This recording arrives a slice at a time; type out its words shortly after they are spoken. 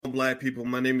Black people.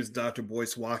 My name is Dr.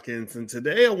 Boyce Watkins, and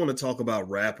today I want to talk about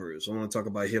rappers. I want to talk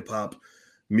about hip-hop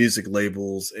music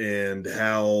labels and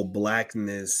how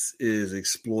blackness is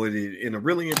exploited in a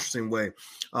really interesting way.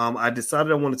 I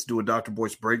decided I wanted to do a Dr.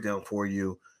 Boyce breakdown for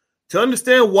you to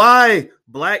understand why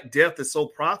Black death is so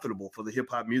profitable for the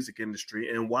hip-hop music industry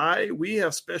and why we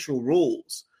have special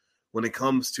rules when it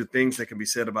comes to things that can be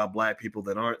said about Black people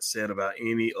that aren't said about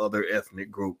any other ethnic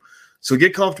group. So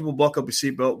get comfortable, buckle up your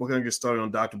seatbelt. We're going to get started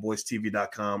on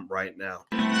drboycetv.com right now.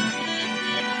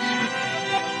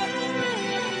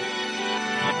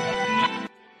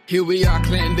 Here we are,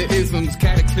 clearing the isms,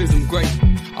 cataclysm, great.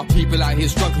 Our people out here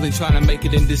struggling, trying to make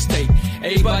it in this state.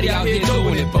 Everybody out here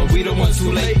doing it, but we the ones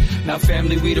too late. Now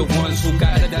family, we the ones who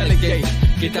gotta delegate.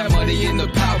 Get that money in the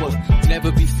power,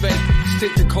 never be fake.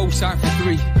 Stick to co-sign for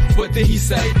 3. What did he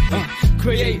say?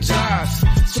 Create jobs,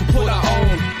 support our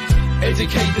own.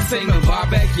 Educate the same and buy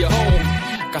back your home.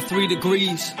 Got 3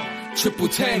 degrees, triple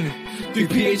 10. 3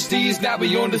 PhDs, now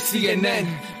we on the CNN.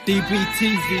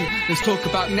 DBTV, let's talk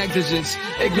about negligence.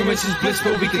 Ignorance is bliss,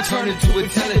 but we can turn it to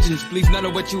intelligence. Please, none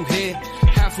of what you hear,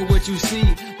 half of what you see.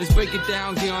 Let's break it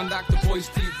down here on Dr. Boyce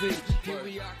TV. Here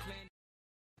we are.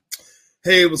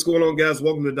 Hey, what's going on, guys?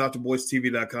 Welcome to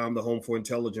drboycetv.com, the home for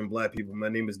intelligent Black people. My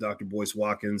name is Dr. Boyce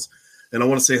Watkins, and I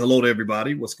want to say hello to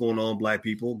everybody. What's going on, Black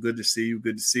people? Good to see you.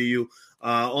 Good to see you.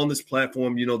 On this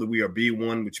platform, you know that we are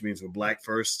B1, which means we're Black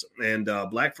first. And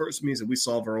Black first means that we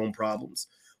solve our own problems.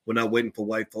 We're not waiting for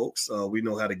white folks. We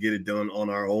know how to get it done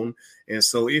on our own. And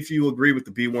so if you agree with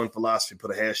the B1 philosophy, put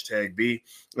a hashtag B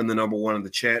and the number 1 in the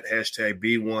chat, hashtag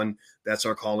B1. That's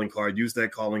our calling card. Use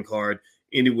that calling card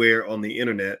anywhere on the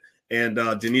internet. And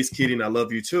Denise Keating, I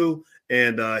love you too.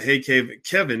 And hey,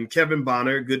 Kevin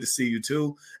Bonner, good to see you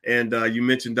too. And you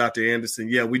mentioned Dr. Anderson.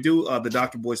 Yeah, we do the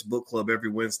Dr. Boyce Book Club every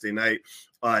Wednesday night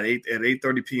at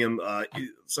 8:30 p.m.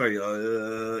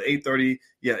 8:30.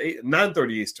 Yeah,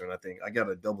 9:30 Eastern, I think. I got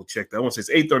to double check that. I want to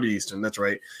say it's 8:30 Eastern. That's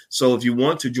right. So if you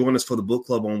want to join us for the book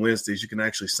club on Wednesdays, you can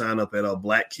actually sign up at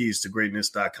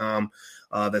blackkeystogreatness.com.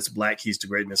 That's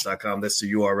blackkeystogreatness.com. That's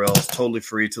the URL. It's totally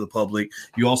free to the public.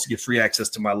 You also get free access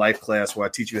to my life class where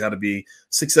I teach you how to be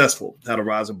successful, how to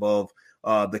rise above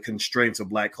the constraints of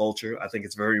Black culture. I think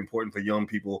it's very important for young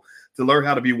people to learn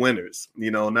how to be winners,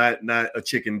 you know, not a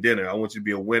chicken dinner. I want you to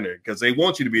be a winner because they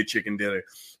want you to be a chicken dinner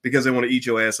because they want to eat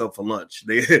your ass up for lunch.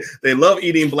 They love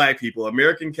eating Black people.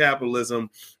 American capitalism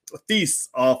feasts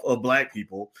off of Black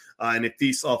people and it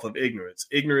feasts off of ignorance.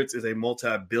 Ignorance is a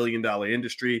multi-billion-dollar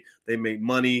industry. They make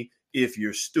money. If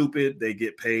you're stupid, they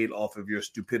get paid off of your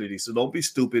stupidity. So don't be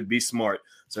stupid, be smart.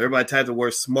 So everybody type the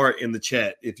word smart in the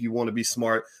chat. If you want to be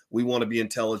smart, we want to be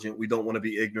intelligent. We don't want to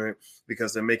be ignorant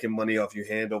because they're making money off you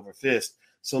hand over fist.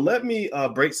 So let me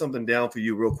break something down for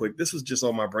you real quick. This was just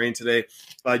on my brain today.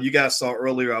 You guys saw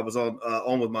earlier, I was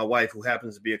on with my wife, who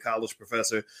happens to be a college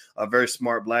professor, a very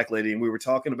smart Black lady. And we were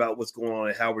talking about what's going on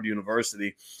at Howard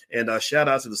University. And shout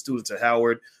out to the students at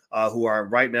Howard who are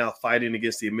right now fighting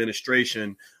against the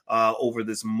administration over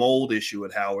this mold issue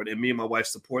at Howard. And me and my wife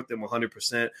support them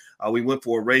 100%. We went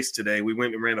for a race today. We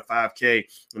went and ran a 5K,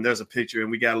 and there's a picture, and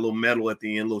we got a little medal at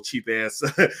the end, a little cheap ass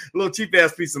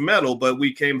piece of metal. But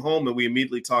we came home and we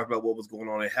immediately talked about what was going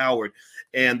on at Howard.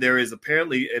 And there is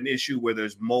apparently an issue where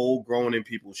there's mold growing in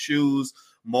people's shoes,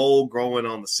 mold growing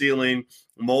on the ceiling,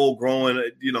 mold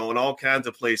growing, you know, in all kinds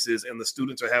of places. And the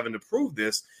students are having to prove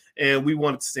this. And we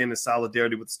wanted to stand in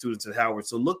solidarity with the students at Howard.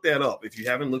 So look that up. If you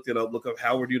haven't looked it up, look up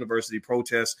Howard University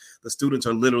protests. The students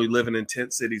are literally living in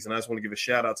tent cities. And I just want to give a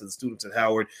shout out to the students at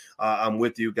Howard. I'm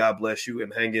with you. God bless you.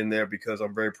 And hang in there because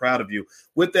I'm very proud of you.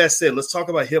 With that said, let's talk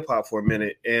about hip hop for a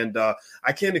minute. And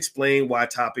I can't explain why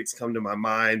topics come to my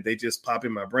mind. They just pop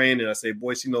in my brain. And I say,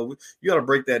 Boyce, you know, you got to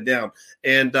break that down.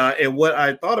 And what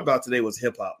I thought about today was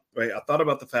hip hop, right? I thought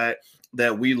about the fact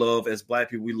that we love, as Black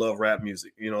people, we love rap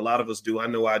music. You know, a lot of us do. I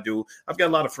know I do. I've got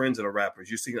a lot of friends that are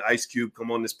rappers. You've seen Ice Cube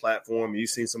come on this platform. You've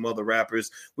seen some other rappers.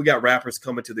 We got rappers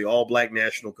coming to the All Black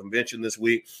National Convention this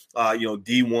week.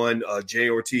 D1, Jay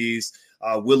Ortiz,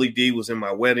 Willie D was in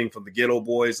my wedding from the Ghetto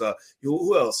Boys.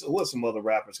 Who else? Who was some other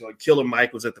rappers? Killer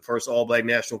Mike was at the first All Black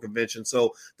National Convention.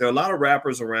 So there are a lot of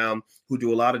rappers around who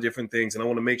do a lot of different things. And I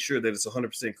want to make sure that it's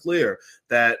 100% clear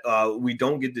that we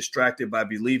don't get distracted by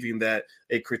believing that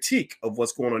a critique of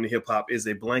what's going on in hip hop is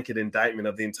a blanket indictment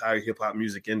of the entire hip hop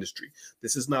music industry.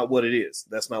 This is not what it is.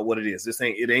 That's not what it is.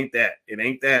 It ain't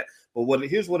that. But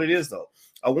here's what it is, though.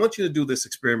 I want you to do this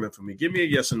experiment for me. Give me a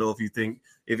yes or no if you think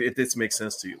if this makes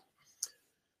sense to you.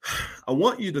 I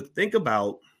want you to think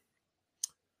about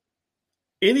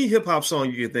Any hip hop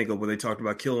song you can think of where they talked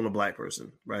about killing a black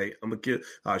person, right? I'm gonna kill.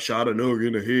 I shot a nigga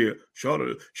in the head, shot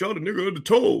a nigga in the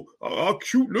toe. I'll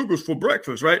shoot niggas for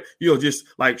breakfast, right? Just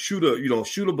like shoot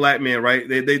a black man, right?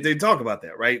 They talk about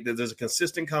that, right? There's a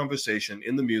consistent conversation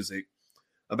in the music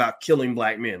about killing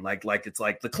black men, like it's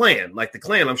like the Klan.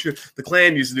 I'm sure the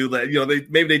Klan used to do that.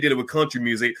 Maybe they did it with country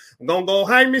music. I'm gonna go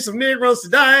hang me some Negroes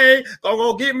today. Gonna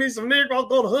go get me some Negroes.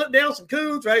 Gonna hunt down some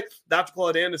coons, right? Dr.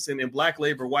 Claude Anderson in Black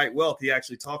Labor, White Wealth, he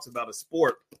actually talks about a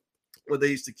sport where they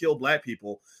used to kill black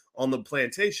people on the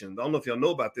plantation. I don't know if y'all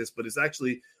know about this, but it's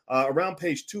actually around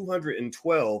page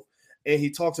 212. And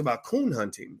he talks about coon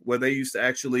hunting, where they used to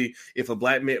actually, if a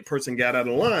black person got out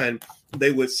of line,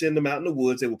 they would send him out in the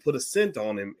woods. They would put a scent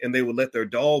on him, and they would let their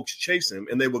dogs chase him,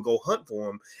 and they would go hunt for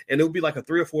him. And it would be like a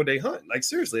 3 or 4 day hunt, like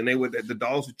seriously. And the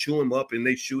dogs would chew him up, and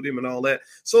they shoot him and all that.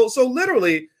 So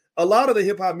literally, a lot of the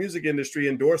hip hop music industry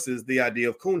endorses the idea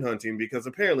of coon hunting because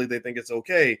apparently they think it's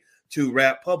okay to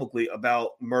rap publicly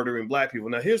about murdering black people.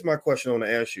 Now, here's my question I want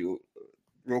to ask you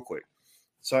real quick.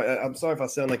 Sorry, I'm sorry if I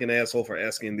sound like an asshole for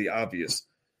asking the obvious.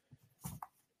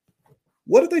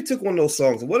 What if they took one of those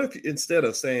songs? What if instead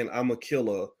of saying I'm a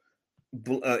killer,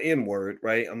 N-word,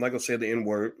 right? I'm not going to say the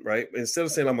N-word, right? Instead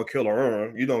of saying I'm a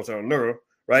killer, you don't sound nerve,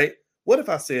 right? What if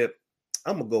I said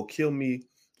I'm going to go kill me,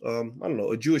 I don't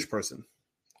know, a Jewish person?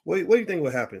 What do you think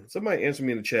would happen? Somebody answer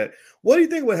me in the chat. What do you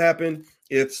think would happen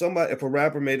if a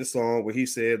rapper made a song where he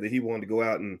said that he wanted to go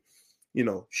out and,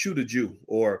 shoot a Jew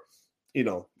or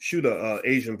shoot a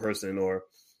Asian person, or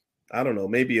I don't know,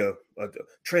 maybe a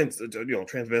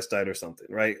transvestite or something,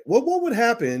 right? What would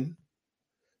happen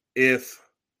if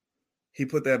he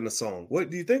put that in a song? What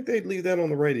do you think they'd leave that on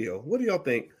the radio? What do y'all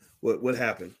think would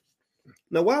happen?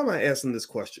 Now, why am I asking this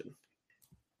question?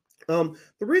 The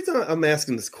reason I'm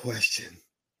asking this question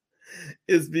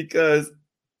is because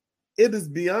it is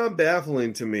beyond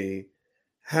baffling to me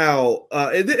how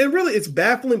it's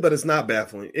baffling, but it's not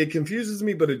baffling. It confuses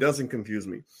me, but it doesn't confuse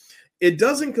me. It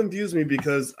doesn't confuse me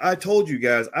because I told you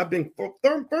guys, I've been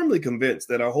firmly convinced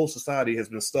that our whole society has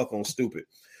been stuck on stupid.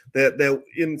 That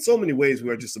in so many ways we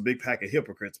are just a big pack of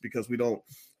hypocrites because we don't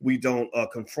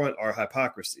confront our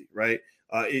hypocrisy, right?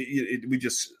 We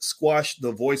just squash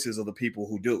the voices of the people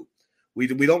who do. We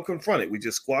don't confront it. We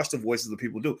just squash the voices of the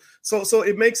people who do. So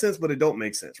it makes sense, but it don't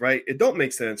make sense, right? It don't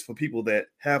make sense for people that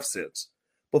have sense.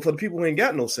 But for the people who ain't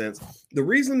got no sense, the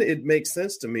reason it makes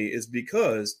sense to me is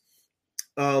because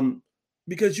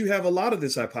you have a lot of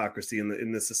this hypocrisy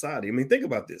in this society. I mean, think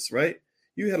about this, right?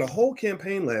 You had a whole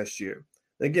campaign last year.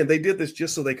 Again, they did this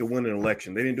just so they could win an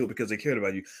election. They didn't do it because they cared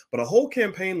about you. But a whole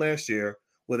campaign last year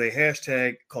with a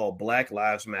hashtag called Black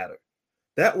Lives Matter.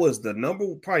 That was the number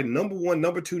one,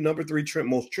 number two, number three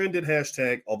most trended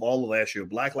hashtag of all of last year.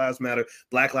 Black Lives Matter,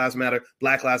 Black Lives Matter,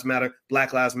 Black Lives Matter,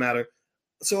 Black Lives Matter.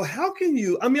 So how can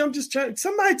you, I'm just trying,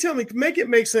 somebody tell me, make it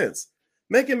make sense.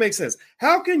 Make it make sense.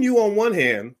 How can you on one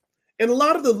hand, and a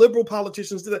lot of the liberal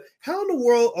politicians do that, how in the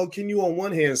world can you on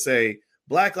one hand say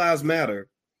Black Lives Matter,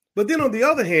 but then on the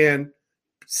other hand,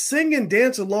 sing and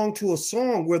dance along to a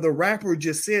song where the rapper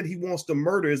just said he wants to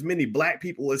murder as many black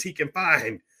people as he can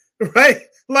find, right?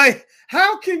 Like,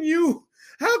 how do you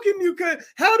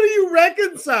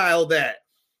reconcile that?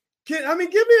 Give me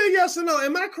a yes or no.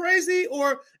 Am I crazy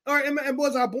or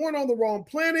was I born on the wrong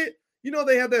planet?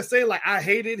 They have that saying like, I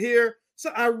hate it here.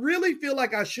 So I really feel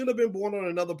like I should have been born on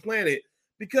another planet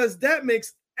because that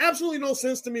makes absolutely no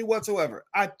sense to me whatsoever.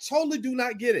 I totally do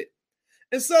not get it.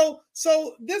 And so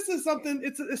this is something,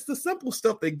 it's the simple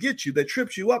stuff that gets you, that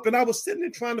trips you up. And I was sitting there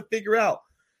trying to figure out,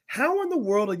 how in the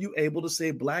world are you able to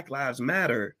say Black Lives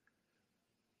Matter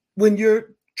when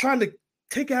you're trying to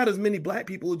take out as many black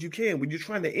people as you can, when you're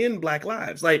trying to end black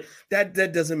lives? Like that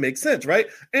doesn't make sense, right?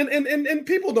 And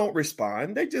people don't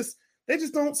respond. They just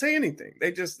don't say anything.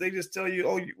 They just tell you,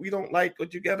 oh, we don't like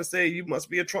what you got to say. You must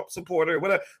be a Trump supporter,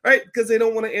 whatever, right? Because they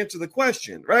don't want to answer the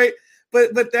question, right?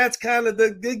 But that's kind of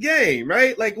the game,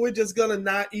 right? Like we're just gonna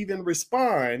not even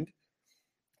respond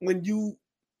when you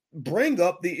bring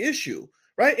up the issue,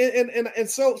 right? And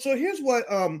so here's what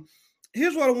I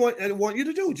want you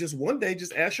to do. Just one day,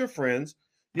 just ask your friends,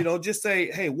 just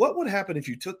say, hey, what would happen if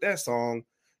you took that song,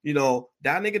 die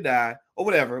nigga die, or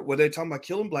whatever, where they're talking about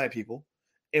killing black people,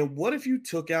 and what if you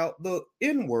took out the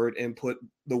N-word and put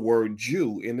the word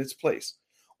Jew in its place,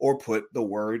 or put the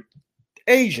word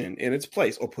Asian in its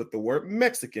place, or put the word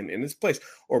Mexican in its place,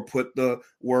 or put the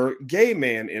word gay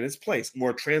man in its place,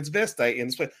 or transvestite in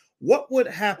its place? What would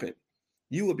happen?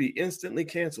 You would be instantly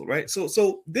canceled, right?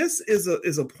 So this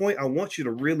is a point I want you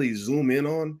to really zoom in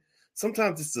on.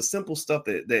 Sometimes it's the simple stuff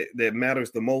that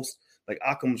matters the most, like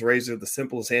Occam's razor. The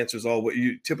simplest answer is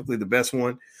typically the best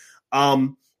one.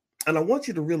 And I want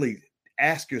you to really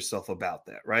ask yourself about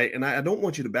that, right? And I don't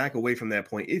want you to back away from that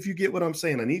point. If you get what I'm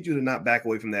saying, I need you to not back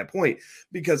away from that point,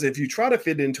 because if you try to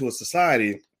fit into a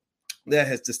society that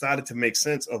has decided to make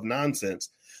sense of nonsense,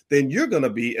 then you're going to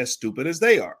be as stupid as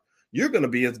they are. You're going to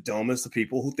be as dumb as the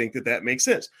people who think that that makes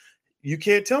sense. You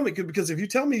can't tell me, because if you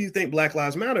tell me you think Black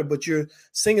Lives Matter, but you're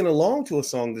singing along to a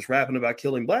song that's rapping about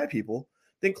killing Black people,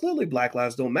 then clearly Black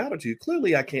lives don't matter to you.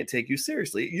 Clearly I can't take you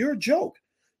seriously. You're a joke.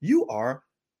 You are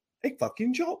a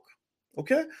fucking joke.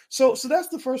 Okay. So that's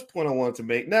the first point I wanted to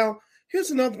make. Now,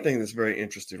 here's another thing that's very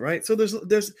interesting, right? So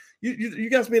there's you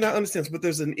guys may not understand, but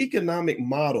there's an economic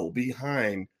model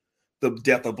behind the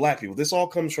death of Black people. This all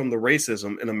comes from the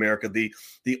racism in America, the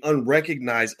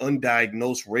unrecognized,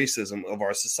 undiagnosed racism of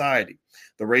our society,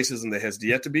 the racism that has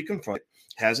yet to be confronted,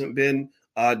 hasn't been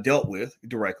dealt with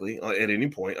directly at any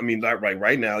point. I mean,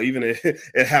 right now, even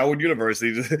at Howard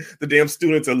University, the damn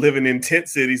students are living in tent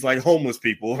cities like homeless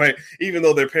people, right? Even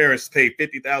though their parents paid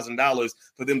 $50,000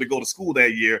 for them to go to school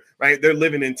that year, right? They're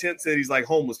living in tent cities like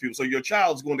homeless people. So your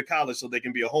child's going to college so they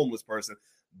can be a homeless person.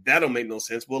 That don't make no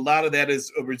sense. Well, a lot of that is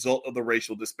a result of the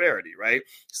racial disparity, right?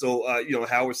 So,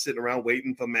 Howard's sitting around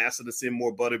waiting for Massa to send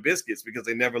more butter biscuits because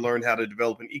they never learned how to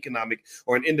develop an economic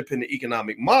or an independent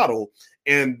economic model.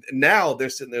 And now they're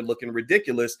sitting there looking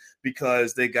ridiculous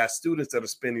because they got students that are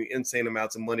spending insane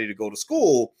amounts of money to go to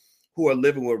school who are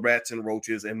living with rats and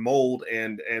roaches and mold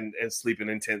and sleeping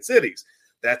in tent cities.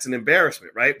 That's an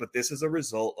embarrassment, right? But this is a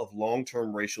result of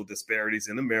long-term racial disparities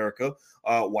in America.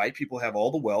 White people have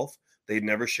all the wealth. They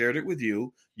never shared it with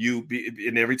you.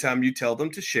 And every time you tell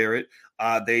them to share it,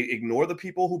 they ignore the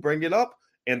people who bring it up,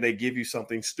 and they give you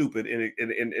something stupid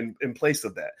in place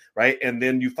of that, right? And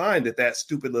then you find that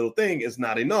stupid little thing is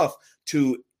not enough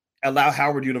to allow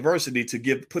Howard University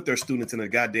to put their students in a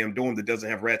goddamn dorm that doesn't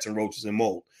have rats and roaches and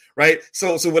mold, right?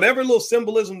 So whatever little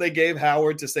symbolism they gave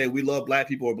Howard to say we love Black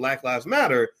people or Black Lives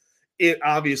Matter, it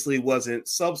obviously wasn't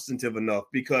substantive enough,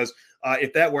 because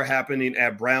if that were happening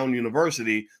at Brown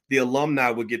University, the alumni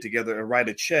would get together and write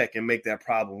a check and make that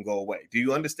problem go away. Do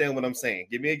you understand what I'm saying?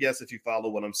 Give me a guess if you follow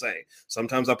what I'm saying.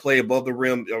 Sometimes I play above the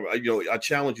rim. I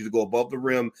challenge you to go above the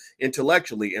rim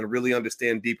intellectually and really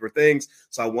understand deeper things.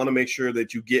 So I want to make sure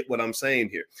that you get what I'm saying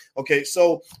here. Okay,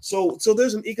 so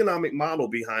there's an economic model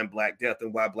behind Black death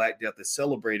and why Black death is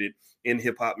celebrated in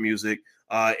hip hop music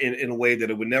in a way that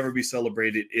it would never be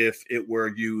celebrated if it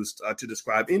were used to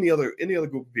describe any other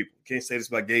group of people. Can't say this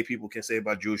about gay people, can't say it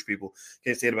about Jewish people,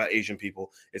 can't say it about Asian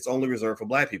people. It's only reserved for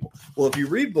Black people. Well, if you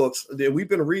read books that we've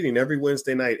been reading every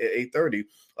Wednesday night at 8:30,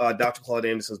 Dr. Claude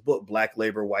Anderson's book, Black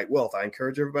Labor, White Wealth. I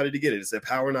encourage everybody to get it. It's at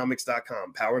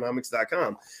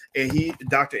powernomics.com. And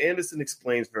Dr. Anderson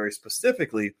explains very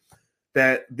specifically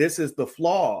that this is the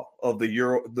flaw of the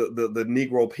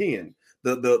Negropean,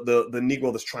 the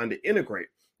Negro that's trying to integrate,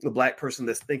 the Black person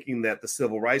that's thinking that the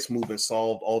civil rights movement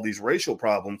solved all these racial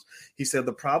problems. He said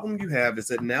the problem you have is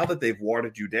that now that they've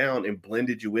watered you down and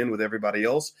blended you in with everybody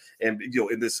else, and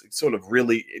in this sort of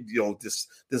really this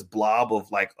blob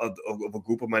of like of a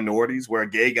group of minorities, where a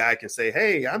gay guy can say,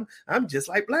 "Hey, I'm just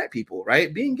like Black people,"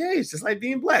 right? Being gay is just like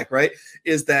being Black, right?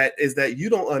 Is that you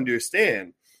don't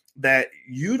understand that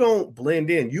you don't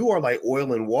blend in. You are like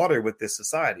oil and water with this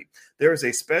society. There is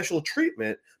a special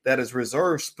treatment that is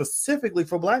reserved specifically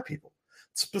for Black people.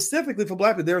 Specifically for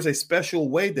Black people, there is a special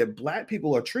way that Black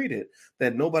people are treated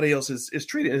that nobody else is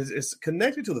treated. And it's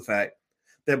connected to the fact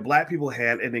that Black people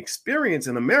had an experience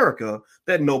in America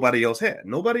that nobody else had.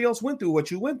 Nobody else went through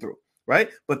what you went through.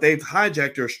 Right. But they've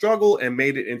hijacked your struggle and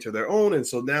made it into their own. And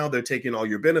so now they're taking all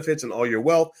your benefits and all your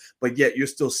wealth, but yet you're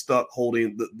still stuck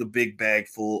holding the big bag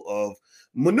full of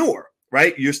manure.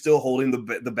 Right. You're still holding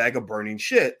the bag of burning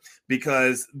shit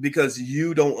because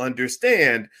you don't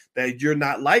understand that you're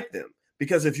not like them.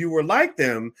 Because if you were like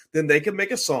them, then they could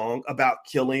make a song about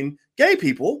killing gay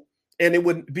people, and it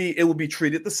would be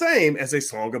treated the same as a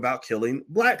song about killing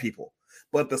Black people.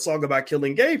 But the song about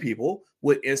killing gay people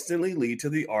would instantly lead to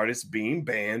the artist being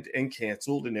banned and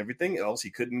canceled and everything else. He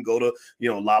couldn't go to,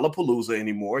 Lollapalooza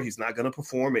anymore. He's not going to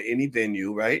perform at any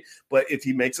venue, right? But if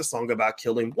he makes a song about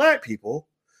killing Black people,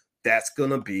 that's going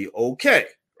to be okay,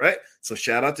 right? So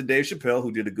shout out to Dave Chappelle,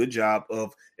 who did a good job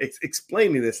of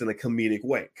explaining this in a comedic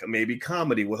way. Maybe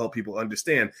comedy will help people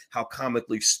understand how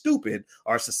comically stupid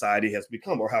our society has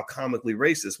become, or how comically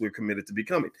racist we're committed to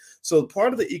becoming. So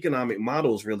part of the economic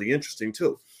model is really interesting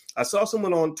too. I saw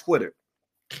someone on Twitter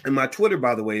And my Twitter,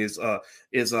 by the way, is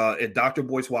at Dr.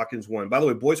 Boyce Watkins 1. By the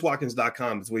way,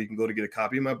 BoyceWatkins.com is where you can go to get a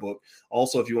copy of my book.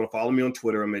 Also, if you want to follow me on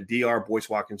Twitter, I'm at Dr. Boyce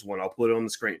Watkins 1. I'll put it on the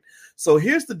screen. So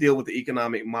here's the deal with the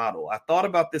economic model. I thought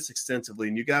about this extensively,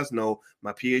 and you guys know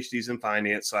my PhD's in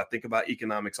finance, so I think about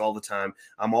economics all the time.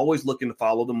 I'm always looking to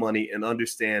follow the money and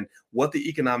understand what the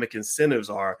economic incentives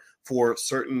are for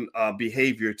certain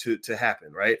behavior to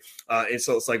happen, right? And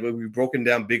so it's like when we've broken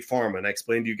down Big Pharma, and I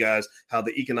explained to you guys how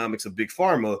the economics of Big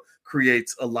Pharma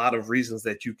creates a lot of reasons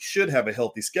that you should have a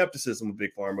healthy skepticism of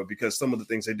Big Pharma, because some of the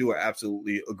things they do are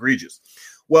absolutely egregious.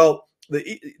 Well,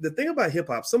 the thing about hip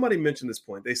hop, somebody mentioned this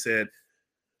point. They said,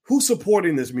 who's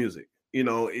supporting this music? You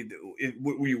know,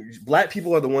 Black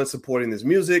people are the ones supporting this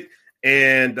music.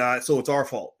 And so it's our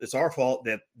fault. It's our fault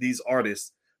that these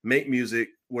artists make music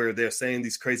where they're saying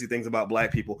these crazy things about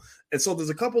Black people. And so there's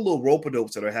a couple little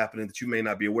rope-a-dopes that are happening that you may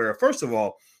not be aware of. First of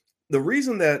all, the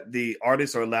reason that the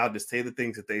artists are allowed to say the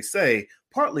things that they say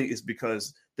partly is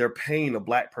because they're paying a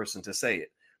Black person to say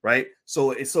it, right?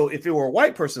 So if it were a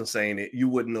white person saying it, you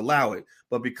wouldn't allow it.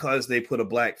 But because they put a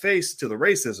Black face to the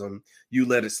racism, you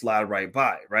let it slide right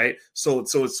by, right? So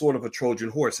it's sort of a Trojan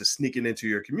horse. It's sneaking into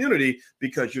your community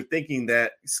because you're thinking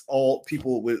that all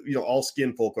people with, all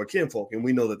skin folk are kinfolk. And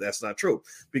we know that that's not true,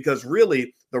 because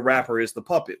really the rapper is the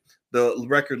puppet. The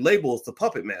record label is the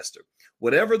puppet master.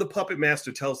 Whatever the puppet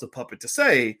master tells the puppet to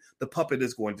say, the puppet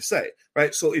is going to say,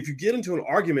 right? So if you get into an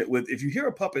argument if you hear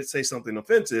a puppet say something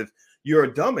offensive, you're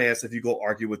a dumbass if you go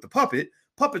argue with the puppet.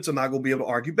 Puppets are not going to be able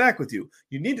to argue back with you.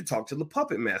 You need to talk to the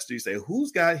puppet master. You say,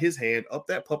 who's got his hand up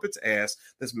that puppet's ass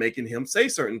that's making him say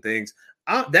certain things?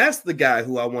 That's the guy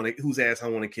whose ass I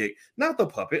want to kick, not the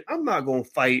puppet. I'm not going to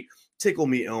fight Tickle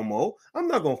Me Elmo. I'm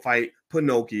not going to fight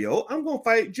Pinocchio. I'm going to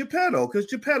fight Geppetto, because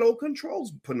Geppetto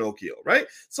controls Pinocchio, right?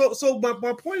 So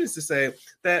my point is to say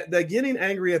that getting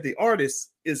angry at the artists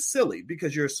is silly,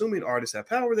 because you're assuming artists have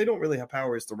power. They don't really have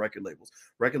power. It's the record labels.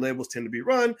 Record labels tend to be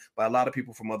run by a lot of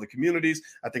people from other communities.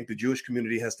 I think the Jewish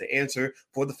community has to answer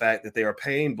for the fact that they are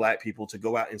paying Black people to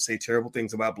go out and say terrible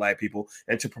things about Black people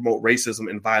and to promote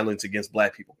racism and violence against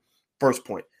Black people. First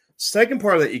point. Second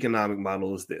part of the economic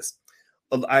model is this.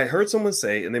 I heard someone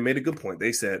say, and they made a good point.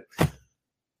 They said,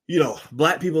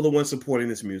 Black people are the ones supporting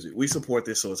this music. We support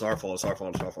this, so it's our fault. It's our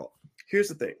fault. It's our fault. Here's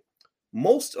the thing.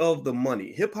 Most of the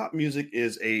money, hip hop music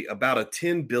is about a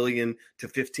 $10 billion to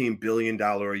 $15 billion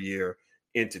a year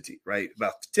entity, right?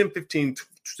 About 10, 15,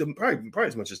 probably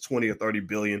as much as 20 or 30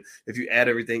 billion if you add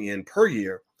everything in per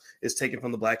year. Is taken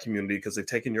from the Black community because they've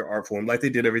taken your art form like they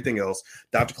did everything else.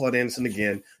 Dr. Claude Anderson,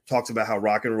 again, talks about how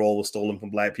rock and roll was stolen from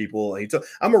Black people. I'm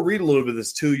going to read a little bit of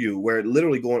this to you, where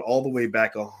literally going all the way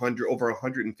back over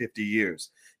 150 years,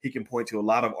 he can point to a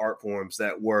lot of art forms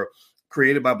that were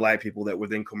created by Black people that were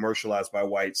then commercialized by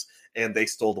whites, and they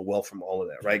stole the wealth from all of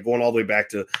that, right? Going all the way back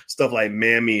to stuff like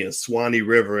Mammy and Swanee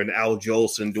River and Al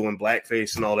Jolson doing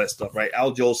blackface and all that stuff, right?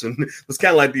 Al Jolson was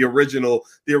kind of like the original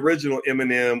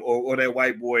Eminem or that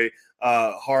white boy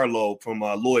Harlow from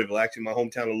Louisville, actually my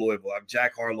hometown of Louisville,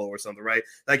 Jack Harlow or something, right?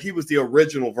 Like he was the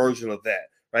original version of that,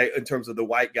 right? In terms of the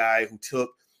white guy who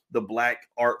took the Black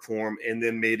art form and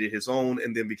then made it his own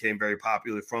and then became very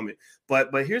popular from it. But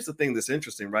here's the thing that's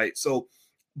interesting, right? So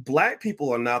Black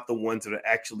people are not the ones that are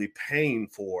actually paying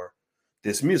for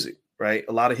this music, right?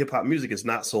 A lot of hip hop music is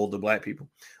not sold to Black people.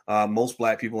 Most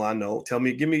Black people I know, tell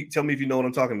me if you know what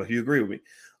I'm talking about. If you agree with me,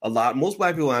 most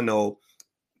Black people I know,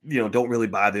 don't really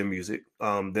buy their music.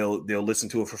 They'll listen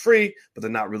to it for free, but they're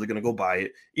not really going to go buy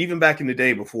it. Even back in the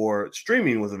day before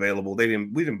streaming was available, we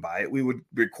didn't buy it. We would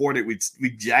record it. We'd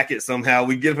jack it somehow.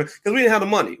 We'd get it because we didn't have the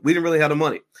money. We didn't really have the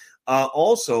money.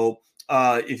 Also,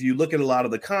 if you look at a lot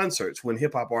of the concerts, when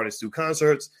hip hop artists do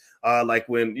concerts, like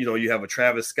when, you have a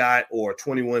Travis Scott or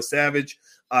 21 Savage,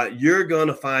 you're going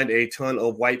to find a ton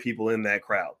of white people in that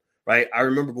crowd. Right. I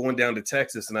remember going down to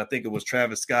Texas, and I think it was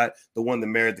Travis Scott, the one that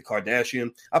married the Kardashian.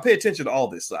 I pay attention to all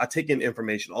this. So I take in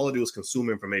information. All I do is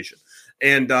consume information.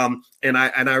 And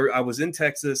I was in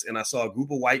Texas, and I saw a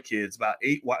group of white kids, about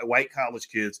 8 white college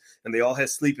kids, and they all had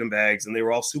sleeping bags, and they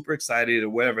were all super excited or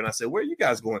whatever. And I said, "Where are you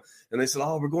guys going?" And they said,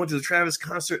 "Oh, we're going to the Travis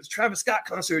Scott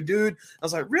concert, dude." I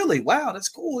was like, "Really? Wow, that's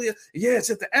cool." Yeah,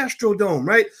 it's at the Astrodome,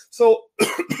 right? So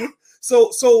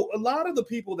So a lot of the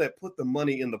people that put the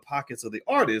money in the pockets of the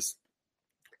artists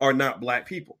are not Black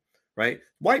people, right?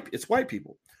 It's white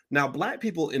people. Now, Black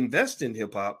people invest in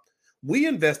hip hop. We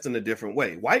invest in a different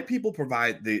way. White people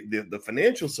provide the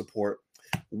financial support.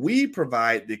 We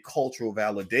provide the cultural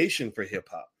validation for hip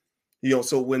hop.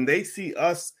 So when they see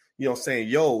us, saying,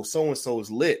 "Yo, so-and-so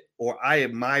is lit," or "I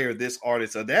admire this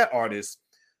artist or that artist,"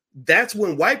 that's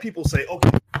when white people say,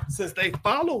 "Okay, since they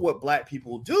follow what Black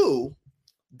people do,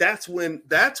 that's when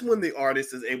the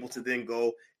artist is able to then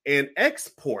go and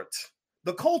export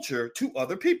the culture to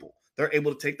other people. They're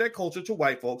able to take that culture to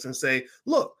white folks and say,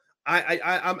 look,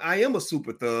 I am a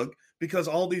super thug because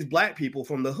all these black people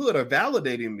from the hood are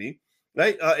validating me.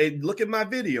 Right? Look at my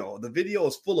video. The video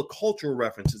is full of cultural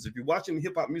references. If you're watching the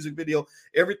hip hop music video,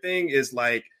 everything is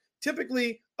like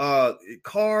typically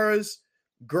cars,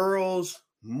 girls,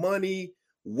 money,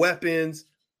 weapons,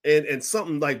 and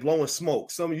something like blowing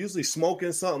smoke. Some usually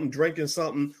smoking something, drinking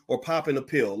something, or popping a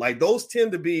pill. Like those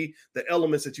tend to be the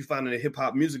elements that you find in a hip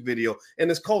hop music video,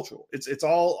 and it's cultural. It's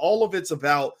all of it's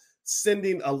about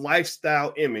sending a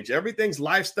lifestyle image. Everything's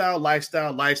lifestyle,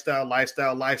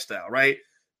 right?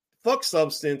 Fuck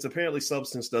substance. Apparently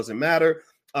substance doesn't matter,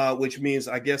 which means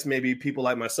I guess maybe people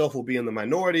like myself will be in the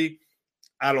minority.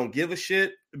 I don't give a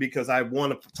shit because I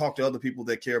want to talk to other people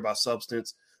that care about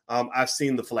substance. I've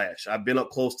seen the Flash. I've been up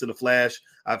close to the Flash.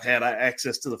 I've had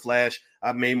access to the Flash.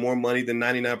 I've made more money than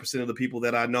 99% of the people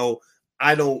that I know.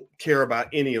 I don't care about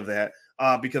any of that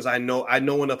because I know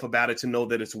enough about it to know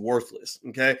that it's worthless.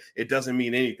 Okay. It doesn't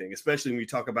mean anything, especially when you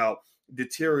talk about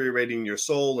deteriorating your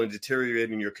soul and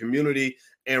deteriorating your community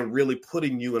and really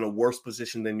putting you in a worse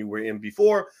position than you were in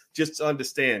before. Just to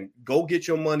understand, go get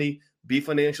your money, be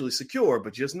financially secure,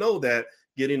 but just know that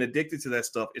getting addicted to that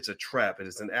stuff, it's a trap. It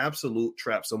is an absolute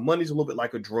trap. So money's a little bit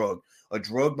like a drug. A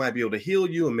drug might be able to heal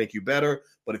you and make you better,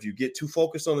 but if you get too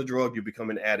focused on the drug, you become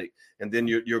an addict, and then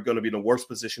you're going to be in a worse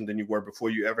position than you were before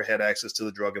you ever had access to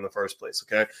the drug in the first place.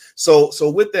 Okay, so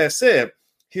with that said,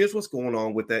 here's what's going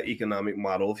on with that economic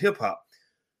model of hip hop.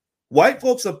 White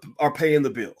folks are paying the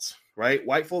bills, right?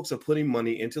 White folks are putting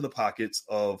money into the pockets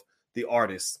of the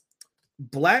artists.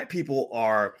 Black people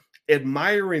are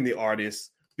admiring the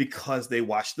artists because they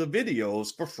watch the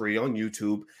videos for free on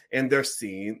YouTube and they're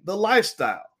seeing the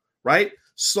lifestyle, right?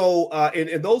 So,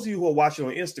 and those of you who are watching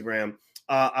on Instagram,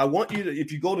 I want you to,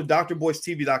 if you go to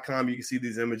drboystv.com, you can see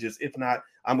these images. If not,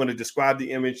 I'm going to describe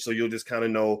the image so you'll just kind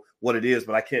of know what it is,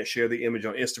 but I can't share the image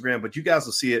on Instagram, but you guys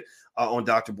will see it on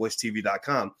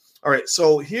drboystv.com. All right.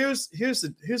 So here's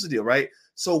the deal, right?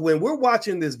 So when we're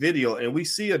watching this video and we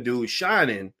see a dude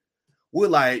shining, we're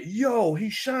like, yo,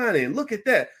 he's shining. Look at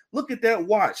that. Look at that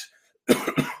watch.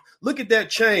 Look at that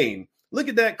chain. Look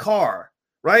at that car,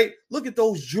 right? Look at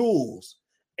those jewels.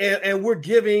 And we're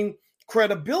giving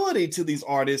credibility to these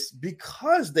artists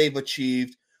because they've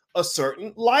achieved a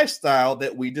certain lifestyle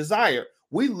that we desire.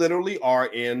 We literally are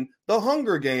in the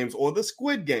Hunger Games or the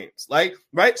Squid Games, like,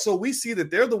 right? So we see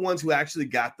that they're the ones who actually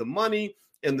got the money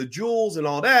and the jewels and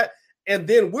all that. And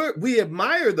then we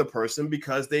admire the person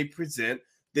because they present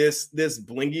this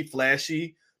blingy,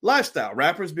 flashy lifestyle.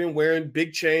 Rappers been wearing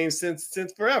big chains since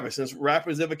forever, since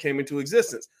rappers ever came into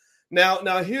existence.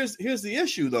 Now here's the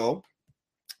issue though.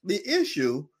 The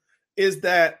issue is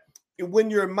that when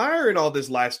you're admiring all this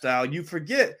lifestyle, you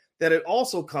forget that it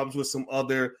also comes with some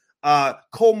other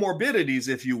comorbidities,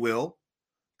 if you will,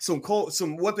 some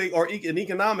what they are in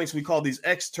economics we call these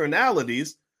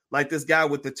externalities, like this guy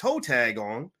with the toe tag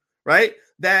on, right?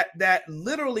 That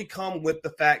literally come with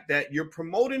the fact that you're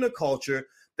promoting a culture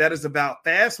that is about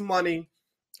fast money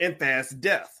and fast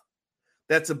death.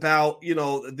 That's about,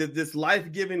 this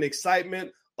life-giving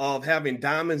excitement of having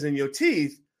diamonds in your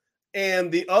teeth,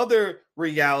 and the other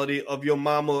reality of your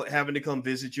mama having to come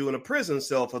visit you in a prison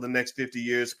cell for the next 50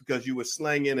 years because you were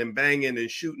slanging and banging and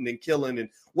shooting and killing and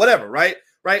whatever, right?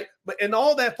 And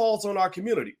all that falls on our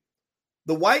community.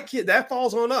 The white kid, that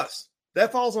falls on us.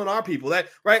 That falls on our people. That,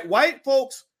 right? White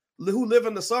folks who live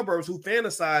in the suburbs who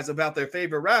fantasize about their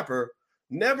favorite rapper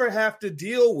never have to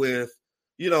deal with,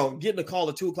 getting a call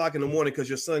at 2:00 in the morning because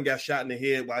your son got shot in the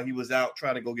head while he was out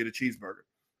trying to go get a cheeseburger,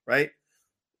 right?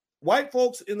 White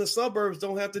folks in the suburbs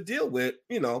don't have to deal with,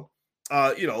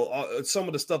 some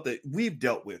of the stuff that we've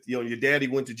dealt with. Your daddy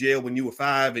went to jail when you were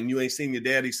 5 and you ain't seen your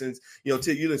daddy since,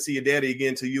 till you didn't see your daddy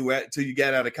again till you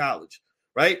got out of college,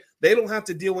 right? They don't have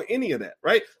to deal with any of that,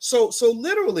 right? So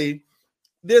literally,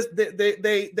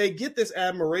 they get this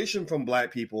admiration from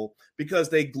Black people because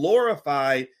they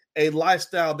glorify a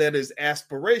lifestyle that is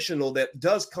aspirational, that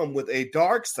does come with a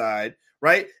dark side,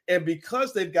 right? And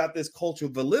because they've got this cultural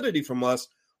validity from us,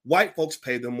 white folks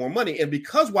pay them more money. And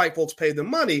because white folks pay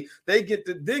them money, they get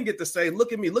to say,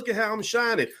 look at me, look at how I'm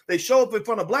shining. They show up in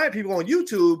front of Black people on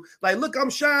YouTube, like, look,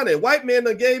 I'm shining. White man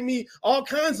done gave me all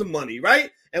kinds of money, right?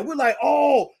 And we're like,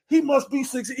 oh, he must be,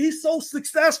 he's so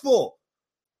successful.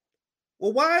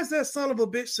 Well, why is that son of a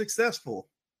bitch successful?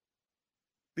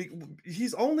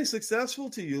 He's only successful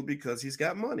to you because he's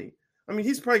got money. I mean,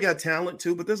 he's probably got talent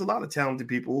too, but there's a lot of talented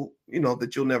people,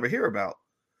 that you'll never hear about.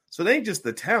 So it ain't just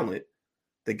the talent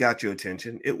that got your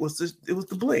attention. It was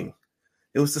the bling.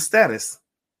 It was the status.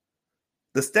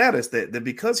 The status that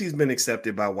because he's been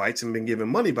accepted by whites and been given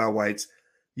money by whites,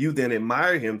 you then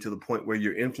admire him to the point where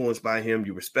you're influenced by him,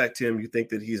 you respect him, you think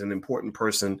that he's an important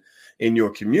person in your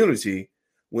community,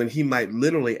 when he might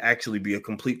literally actually be a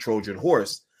complete Trojan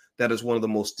horse that is one of the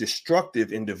most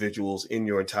destructive individuals in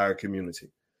your entire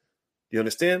community. You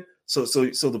understand? So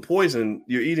the poison,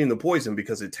 you're eating the poison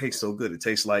because it tastes so good. It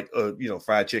tastes like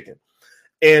fried chicken.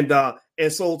 And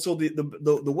so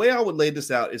the way I would lay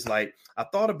this out is like, I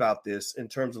thought about this in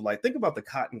terms of like, think about the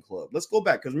Cotton Club. Let's go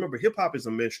back, because remember, hip hop is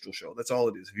a minstrel show. That's all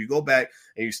it is. If you go back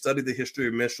and you study the history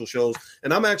of minstrel shows,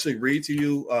 and I'm actually read to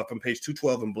you from page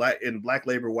 212 in Black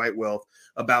Labor, White Wealth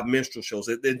about minstrel shows.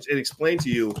 It explains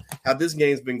to you how this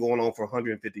game's been going on for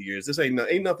 150 years. This ain't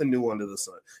nothing new under the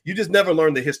sun. You just never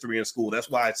learned the history in school. That's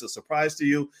why it's a surprise to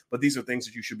you. But these are things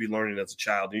that you should be learning as a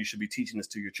child, and you should be teaching this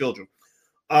to your children.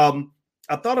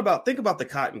 Think about the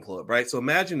Cotton Club, right? So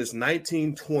imagine it's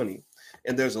 1920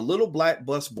 and there's a little black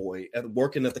busboy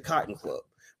working at the Cotton Club,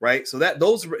 right? So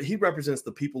he represents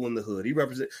the people in the hood. He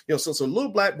represents, so a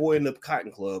little black boy in the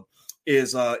Cotton Club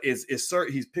he's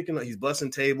picking up, he's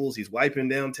bussing tables, he's wiping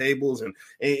down tables, and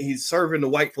he's serving the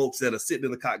white folks that are sitting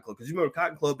in the Cotton Club. Because you remember,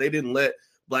 Cotton Club, they didn't let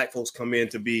black folks come in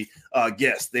to be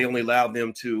guests. They only allowed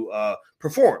them to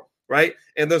perform, right?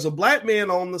 And there's a black man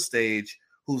on the stage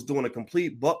who's doing a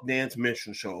complete buck dance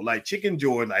minstrel show, like Chicken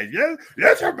George, like,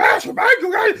 yes, a master,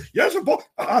 yes, a boy,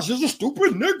 just a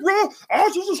stupid Negro,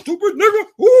 just a stupid nigga,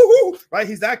 woo-hoo, right?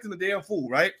 He's acting a damn fool,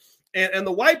 right? And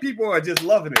the white people are just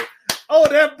loving it. Oh,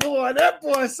 that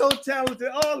boy is so talented.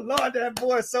 Oh, Lord, that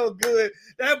boy is so good.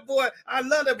 That boy, I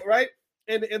love him, right?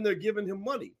 And they're giving him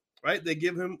money, right? They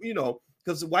give him,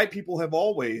 because the white people have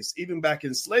always, even back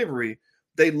in slavery,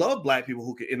 they love black people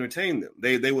who could entertain them.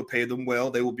 They would pay them well.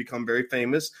 They would become very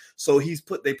famous. So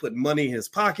they put money in his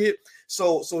pocket.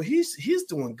 So he's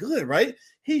doing good, right?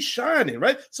 He's shining,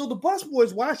 right? So the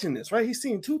busboy's watching this, right? He's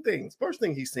seeing two things. First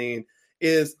thing he's seeing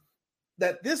is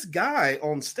that this guy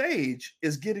on stage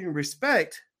is getting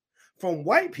respect from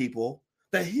white people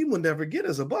that he would never get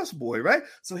as a busboy, right?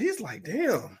 So he's like,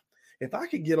 damn, if I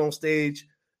could get on stage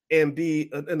and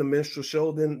be in a minstrel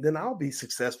show, then I'll be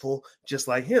successful just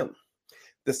like him.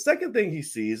 The second thing he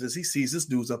sees this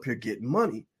dude's up here getting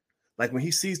money. Like when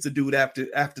he sees the dude after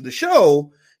the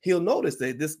show, he'll notice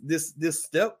that this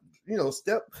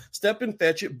step and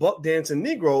fetch it, buck dancing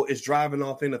Negro is driving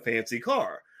off in a fancy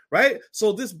car, right?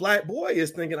 So this black boy is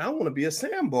thinking, I want to be a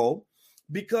Sambo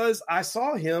because I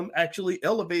saw him actually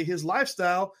elevate his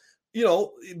lifestyle,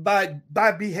 by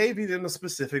behaving in a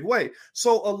specific way.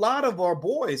 So a lot of our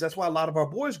boys, that's why a lot of our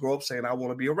boys grow up saying, I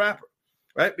want to be a rapper.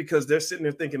 Right? Because they're sitting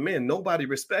there thinking, man, nobody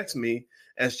respects me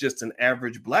as just an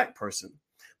average black person.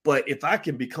 But if I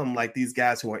can become like these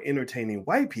guys who are entertaining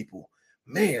white people,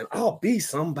 man, I'll be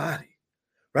somebody.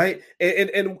 Right?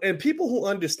 And people who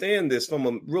understand this from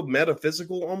a real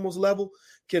metaphysical almost level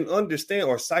can understand,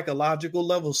 or psychological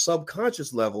level,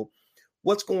 subconscious level.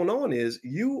 What's going on is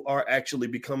you are actually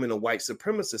becoming a white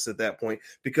supremacist at that point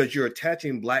because you're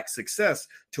attaching black success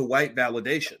to white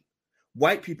validation.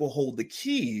 White people hold the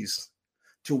keys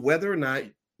to whether or not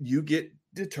you get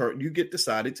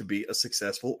decided to be a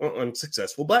successful or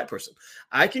unsuccessful black person.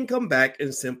 I can come back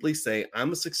and simply say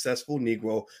I'm a successful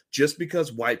Negro just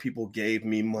because white people gave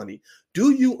me money.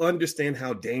 Do you understand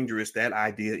how dangerous that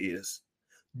idea is?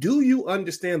 Do you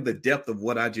understand the depth of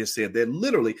what I just said? That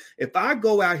literally, if I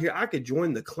go out here, I could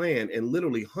join the Klan and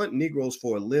literally hunt Negroes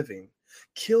for a living,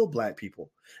 kill black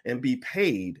people, and be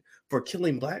paid for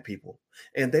killing black people.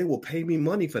 And they will pay me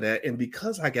money for that. And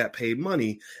because I got paid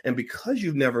money, and because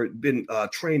you've never been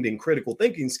trained in critical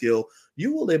thinking skill,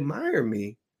 you will admire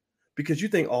me because you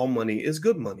think all money is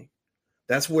good money.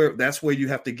 That's where you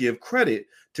have to give credit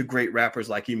to great rappers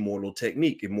like Immortal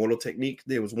Technique. Immortal Technique,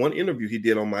 there was one interview he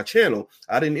did on my channel.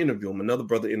 I didn't interview him. Another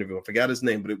brother interviewed him. I forgot his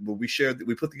name, but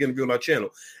we put the interview on our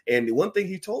channel. And the one thing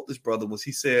he told this brother was,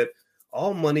 he said,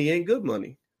 all money ain't good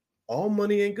money. All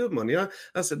money ain't good money.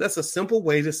 I said, that's a simple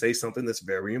way to say something that's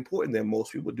very important that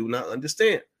most people do not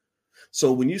understand.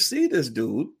 So when you see this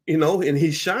dude, and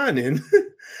he's shining,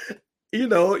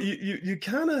 you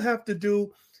kind of have to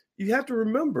do, you have to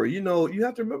remember,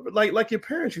 like your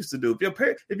parents used to do.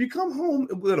 If you come home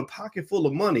with a pocket full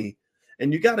of money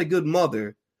and you got a good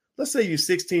mother, let's say you're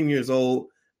 16 years old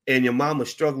and your mama's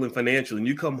struggling financially, and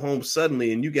you come home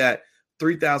suddenly and you got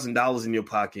 $3,000 in your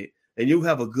pocket, and you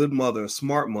have a good mother, a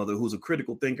smart mother who's a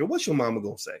critical thinker, what's your mama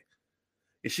going to say?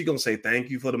 Is she going to say, thank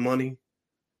you for the money?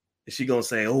 Is she going to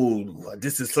say, oh,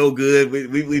 this is so good.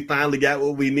 We finally got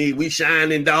what we need. We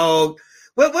shining, dog.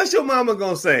 What's your mama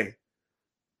going to say?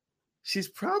 She's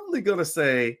probably going to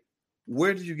say,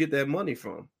 where did you get that money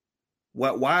from?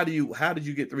 How did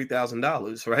you get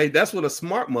 $3,000? Right? That's what a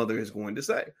smart mother is going to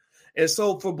say. And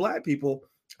so for Black people,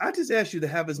 I just ask you to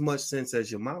have as much sense as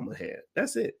your mama had.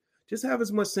 That's it. Just have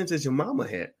as much sense as your mama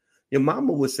had. Your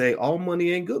mama would say, all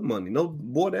money ain't good money. No,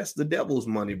 boy, that's the devil's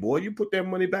money, boy. You put that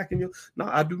money back in your... No,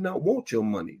 I do not want your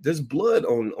money. There's blood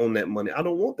on that money. I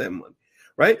don't want that money,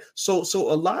 right? So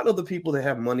a lot of the people that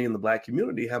have money in the Black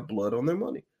community have blood on their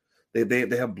money.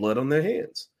 They have blood on their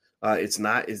hands.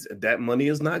 That money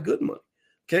is not good money.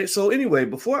 Okay, so anyway, I'm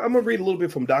going to read a little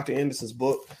bit from Dr. Anderson's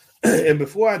book. And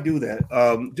before I do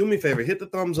that, do me a favor, hit the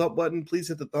thumbs up button. Please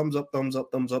hit the thumbs up, thumbs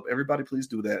up, thumbs up. Everybody, please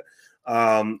do that.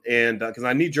 And because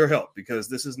I need your help, because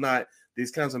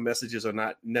these kinds of messages are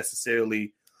not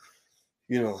necessarily,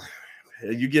 you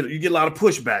get a lot of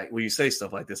pushback when you say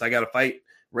stuff like this. I got to fight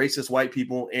racist white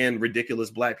people and ridiculous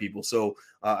Black people. So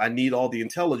I need all the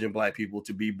intelligent Black people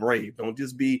to be brave. Don't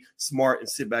just be smart and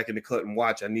sit back in the cut and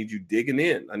watch. I need you digging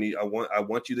in. I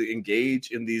want you to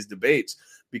engage in these debates,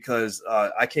 because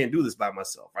I can't do this by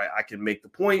myself, right? I can make the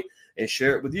point and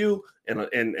share it with you,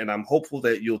 and I'm hopeful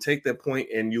that you'll take that point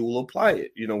and you will apply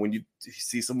it. When you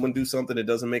see someone do something that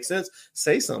doesn't make sense,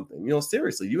 say something.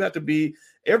 Seriously, you have to be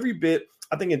every bit.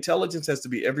 I think intelligence has to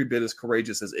be every bit as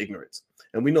courageous as ignorance,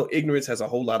 and we know ignorance has a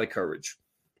whole lot of courage,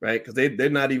 right? Because they're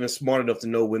not even smart enough to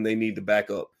know when they need to back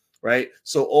up, right?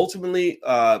 So ultimately,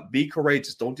 be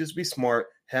courageous. Don't just be smart.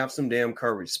 Have some damn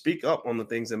courage. Speak up on the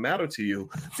things that matter to you,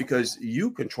 because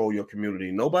you control your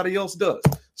community. Nobody else does.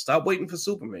 Stop waiting for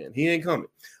Superman. He ain't coming.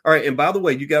 All right. And by the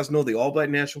way, you guys know the All Black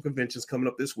National Convention is coming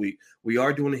up this week. We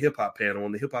are doing a hip hop panel.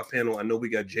 On the hip hop panel, I know we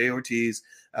got Jay Ortiz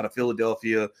out of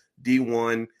Philadelphia,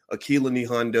 D1, Akila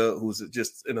Nihonda, who's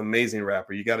just an amazing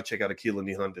rapper. You got to check out Akila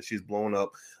Nihonda. She's blown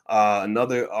up.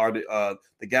 Another artist,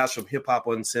 the guys from Hip Hop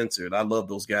Uncensored. I love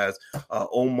those guys.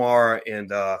 Omar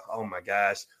and oh my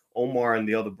gosh. Omar and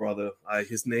the other brother,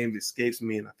 his name escapes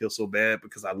me, and I feel so bad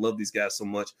because I love these guys so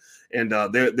much. And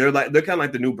they're kind of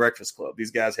like the new Breakfast Club.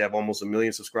 These guys have almost 1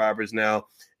 million subscribers now,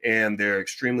 and they're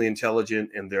extremely intelligent,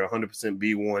 and they're 100%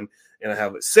 B1. And I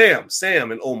have Sam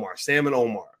and Omar.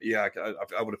 Yeah,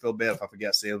 I would have felt bad if I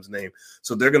forgot Sam's name.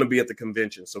 So they're going to be at the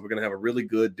convention. So we're going to have a really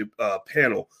good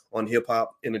panel on hip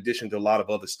hop, in addition to a lot of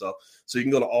other stuff. So you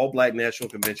can go to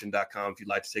allblacknationalconvention.com if you'd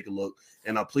like to take a look.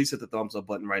 And please hit the thumbs up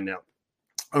button right now.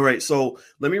 All right, so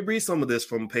let me read some of this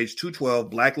from page 212,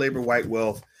 Black Labor, White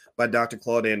Wealth by Dr.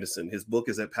 Claude Anderson. His book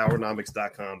is at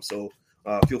powernomics.com, so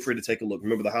feel free to take a look.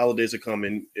 Remember, the holidays are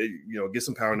coming. Get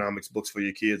some Powernomics books for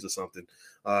your kids or something.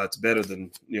 It's better than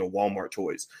Walmart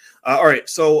toys. All right,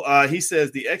 so he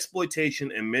says, the exploitation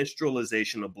and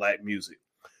minstrelization of Black music.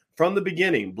 From the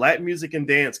beginning, Black music and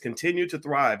dance continue to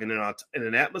thrive in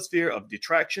an atmosphere of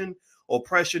detraction,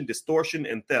 oppression, distortion,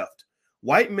 and theft.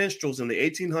 White minstrels in the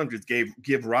 1800s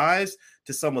give rise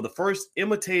to some of the first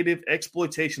imitative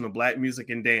exploitation of Black music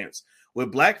and dance.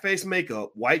 With blackface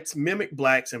makeup, whites mimicked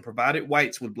Blacks and provided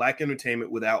whites with Black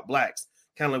entertainment without Blacks,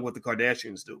 kind of like what the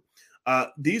Kardashians do.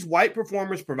 These white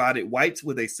performers provided whites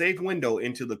with a safe window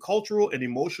into the cultural and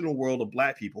emotional world of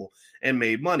Black people and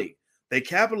made money. They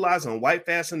capitalized on white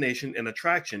fascination and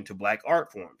attraction to Black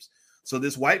art forms. So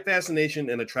this white fascination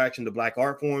and attraction to Black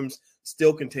art forms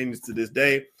still continues to this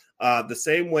day. The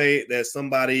same way that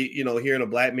somebody, hearing a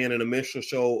Black man in a minstrel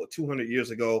show 200 years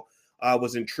ago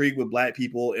was intrigued with Black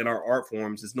people in our art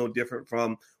forms is no different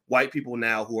from white people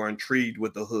now who are intrigued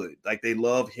with the hood. Like, they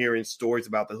love hearing stories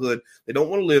about the hood. They don't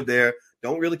want to live there,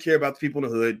 don't really care about the people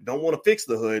in the hood, don't want to fix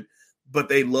the hood, but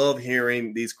they love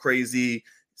hearing these crazy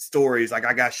stories like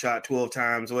I got shot 12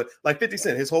 times. Or like 50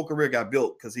 Cent, his whole career got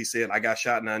built because he said, I got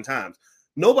shot 9 times.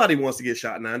 Nobody wants to get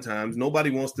shot 9 times. Nobody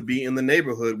wants to be in the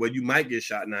neighborhood where you might get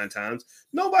shot 9 times.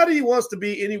 Nobody wants to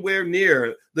be anywhere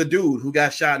near the dude who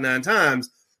got shot 9 times,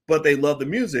 but they love the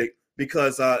music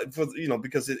because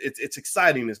it's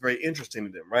exciting. It's very interesting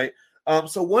to them, right?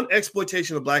 So one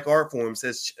exploitation of Black art forms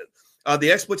has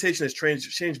the exploitation has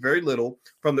changed very little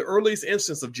from the earliest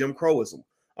instance of Jim Crowism.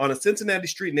 On a Cincinnati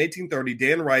street in 1830,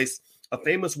 Dan Rice, a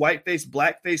famous white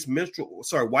blackface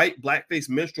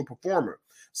minstrel performer,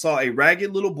 saw a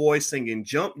ragged little boy singing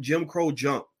 "Jump, Jim Crow,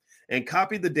 Jump," and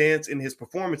copied the dance in his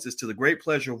performances to the great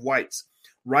pleasure of whites.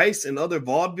 Rice and other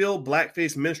vaudeville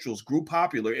blackface minstrels grew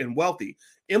popular and wealthy,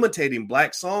 imitating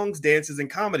Black songs, dances, and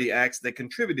comedy acts that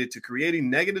contributed to creating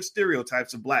negative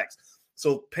stereotypes of Blacks.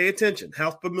 So pay attention.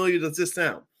 How familiar does this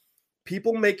sound?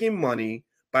 People making money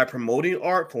by promoting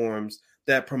art forms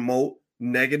that promote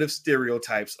negative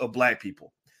stereotypes of Black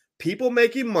people. People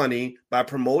making money by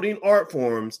promoting art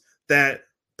forms that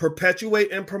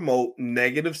perpetuate and promote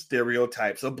negative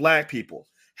stereotypes of Black people.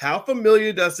 How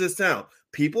familiar does this sound?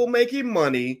 People making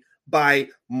money by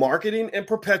marketing and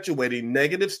perpetuating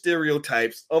negative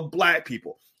stereotypes of Black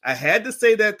people. I had to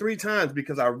say that 3 times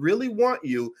because I really want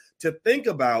you to think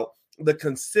about the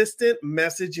consistent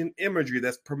message and imagery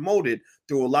that's promoted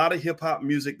through a lot of hip hop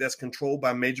music that's controlled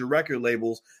by major record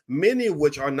labels, many of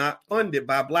which are not funded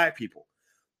by Black people.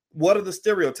 What are the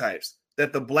stereotypes?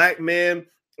 That the Black man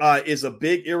is a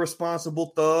big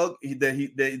irresponsible thug, he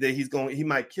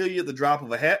might kill you at the drop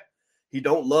of a hat. He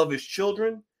don't love his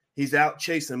children. He's out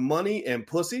chasing money and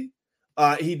pussy.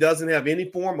 He doesn't have any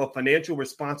form of financial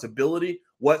responsibility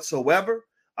whatsoever.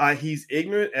 He's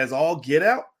ignorant as all get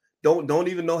out. Don't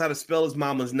even know how to spell his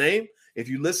mama's name. If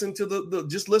you listen to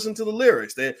just listen to the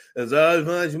lyrics,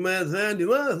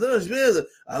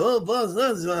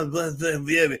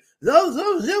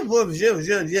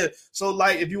 so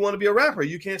like if you want to be a rapper,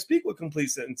 you can't speak with complete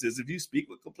sentences. If you speak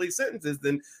with complete sentences,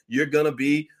 then you're gonna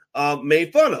be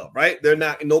made fun of, right?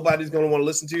 Nobody's gonna want to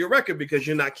listen to your record because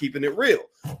you're not keeping it real,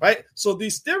 right? So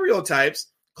these stereotypes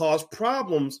cause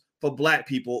problems for Black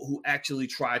people who actually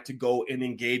try to go and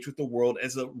engage with the world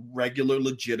as a regular,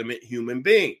 legitimate human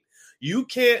being. You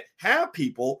can't have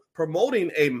people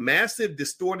promoting a massive,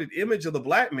 distorted image of the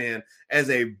Black man as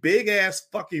a big ass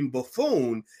fucking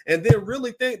buffoon and then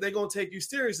really think they're going to take you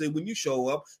seriously when you show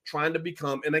up trying to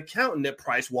become an accountant at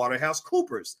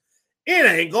PricewaterhouseCoopers. It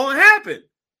ain't going to happen.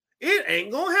 It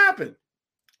ain't going to happen.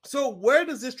 So where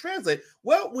does this translate?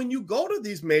 Well, when you go to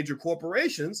these major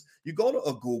corporations, you go to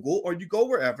a Google or you go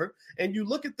wherever, and you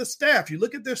look at the staff, you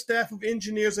look at their staff of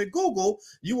engineers at Google,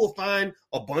 you will find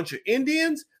a bunch of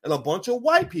Indians and a bunch of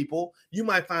white people. You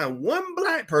might find one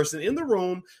Black person in the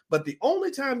room, but the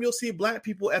only time you'll see Black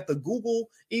people at the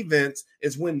Google events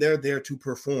is when they're there to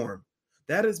perform.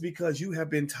 That is because you have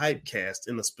been typecast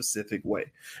in a specific way.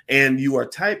 And you are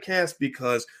typecast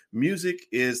because music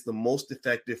is the most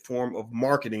effective form of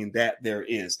marketing that there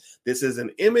is. This is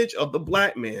an image of the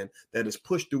Black man that is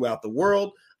pushed throughout the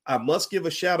world. I must give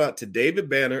a shout out to David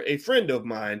Banner, a friend of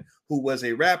mine who was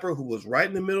a rapper who was right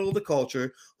in the middle of the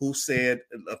culture, who said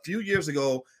a few years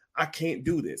ago, I can't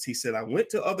do this. He said, I went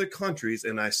to other countries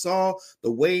and I saw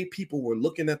the way people were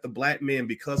looking at the Black man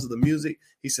because of the music.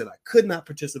 He said, I could not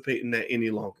participate in that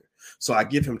any longer. So I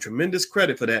give him tremendous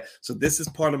credit for that. So this is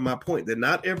part of my point that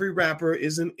not every rapper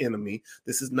is an enemy.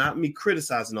 This is not me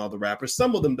criticizing all the rappers.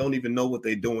 Some of them don't even know what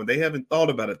they're doing. They haven't thought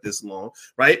about it this long,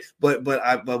 right? But what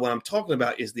I'm talking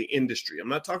about is the industry. I'm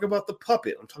not talking about the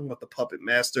puppet. I'm talking about the puppet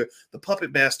master. The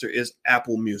puppet master is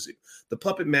Apple Music. The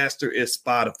puppet master is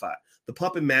Spotify. The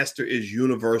puppet master is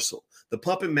Universal. The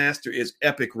puppet master is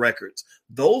Epic Records.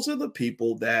 Those are the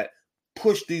people that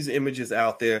push these images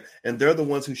out there, and they're the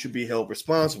ones who should be held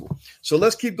responsible. So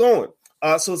let's keep going.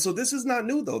 So this is not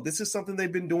new, though. This is something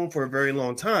they've been doing for a very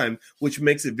long time, which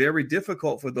makes it very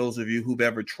difficult for those of you who've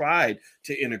ever tried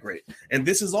to integrate. And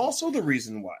this is also the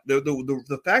reason why.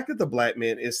 The fact that the Black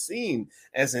man is seen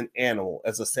as an animal,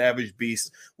 as a savage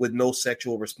beast with no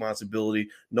sexual responsibility,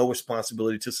 no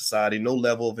responsibility to society, no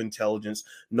level of intelligence,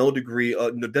 no degree,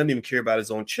 doesn't even care about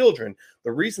his own children.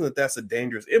 The reason that that's a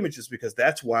dangerous image is because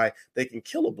that's why they can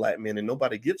kill a Black man and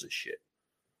nobody gives a shit.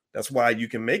 That's why you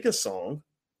can make a song.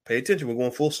 Pay attention. We're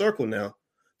going full circle now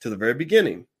to the very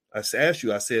beginning. I asked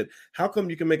you, I said, how come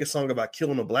you can make a song about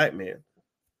killing a Black man,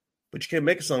 but you can't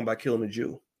make a song about killing a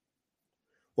Jew?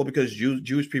 Well, because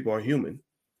Jewish people are human.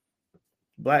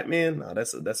 Black man, no,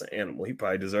 that's an animal. He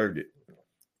probably deserved it.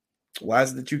 Why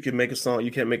is it that you can make a song?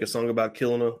 You can't make a song about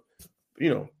killing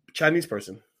a, Chinese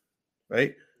person,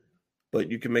 right?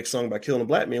 But you can make a song about killing a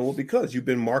Black man. Well, because you've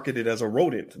been marketed as a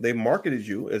rodent. They marketed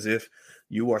you as if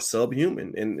you are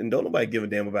subhuman, and don't nobody give a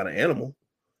damn about an animal.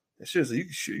 It's just, you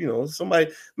can shoot, somebody,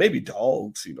 maybe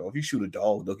dogs, if you shoot a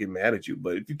dog, they'll get mad at you.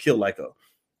 But if you kill like a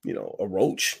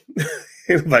roach,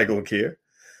 nobody gonna care.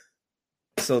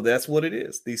 So that's what it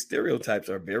is. These stereotypes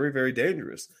are very, very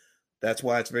dangerous. That's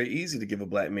why it's very easy to give a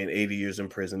Black man 80 years in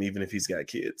prison, even if he's got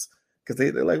kids. Because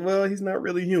they're like, well, he's not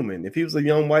really human. If he was a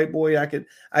young white boy, I could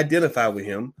identify with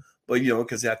him. But,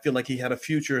 because I feel like he had a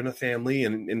future and a family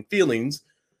and feelings.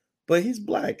 But he's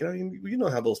Black. I mean, you know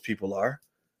how those people are.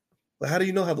 But how do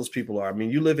you know how those people are? I mean,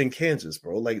 you live in Kansas,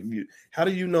 bro. Like, how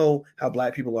do you know how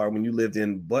Black people are when you lived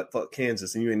in buttfuck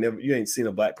Kansas and you ain't seen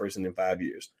a Black person in 5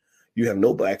 years? You have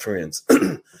no Black friends.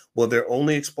 Well, their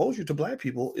only exposure to Black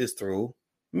people is through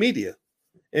media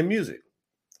and music.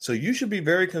 So you should be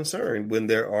very concerned when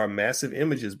there are massive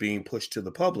images being pushed to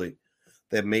the public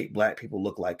that make Black people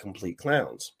look like complete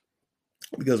clowns.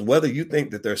 Because whether you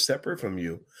think that they're separate from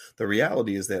you, the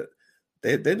reality is that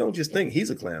they don't just think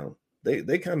he's a clown.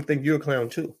 They kind of think you're a clown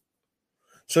too.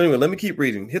 So anyway, let me keep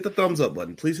reading. Hit the thumbs up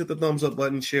button. Please hit the thumbs up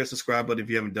button, share, subscribe button if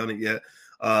you haven't done it yet.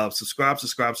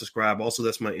 Subscribe. Also,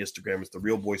 that's my Instagram. It's The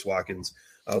Real Boyce Watkins.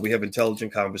 We have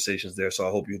intelligent conversations there, so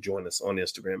I hope you'll join us on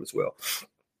Instagram as well.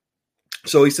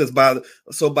 So he says, by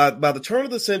the turn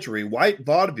of the century, white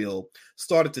vaudeville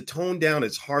started to tone down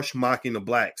its harsh mocking of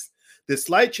blacks. This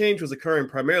slight change was occurring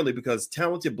primarily because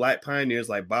talented black pioneers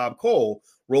like Bob Cole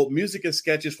wrote music and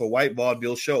sketches for white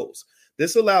vaudeville shows.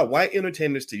 This allowed white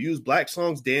entertainers to use black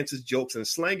songs, dances, jokes, and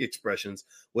slang expressions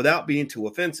without being too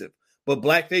offensive. But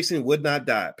blackfacing would not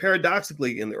die.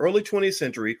 Paradoxically, in the early 20th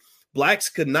century, blacks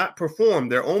could not perform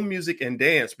their own music and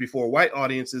dance before white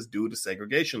audiences due to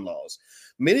segregation laws.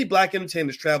 Many black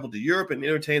entertainers traveled to Europe and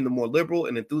entertained the more liberal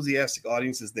and enthusiastic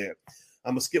audiences there.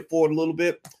 I'm going to skip forward a little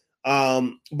bit.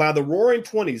 By the roaring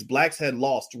 20s, blacks had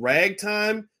lost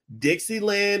ragtime,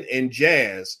 Dixieland, and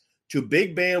jazz to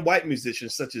big band white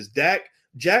musicians such as Jack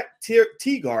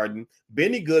Teagarden,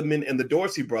 Benny Goodman, and the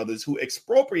Dorsey Brothers, who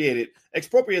expropriated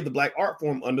the black art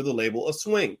form under the label of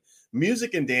swing.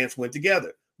 Music and dance went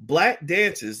together. Black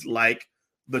dances like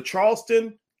the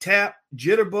Charleston, tap,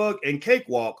 jitterbug, and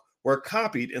cakewalk were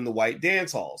copied in the white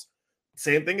dance halls.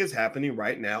 Same thing is happening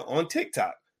right now on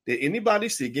TikTok. Did anybody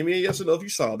see? Give me a yes or no if you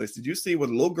saw this. Did you see where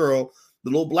the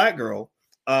little black girl,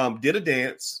 did a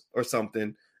dance or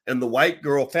something, and the white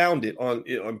girl found it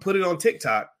and put it on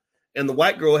TikTok, and the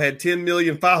white girl had 10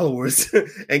 million followers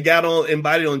and got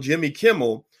invited on Jimmy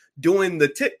Kimmel doing the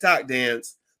TikTok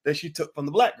dance that she took from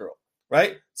the black girl,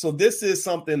 right? So this is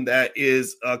something that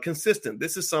is consistent.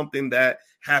 This is something that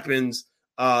happens.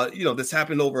 This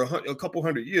happened over a couple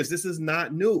hundred years. This is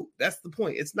not new. That's the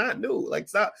point. It's not new. Like,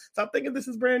 stop thinking this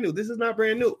is brand new. This is not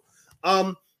brand new.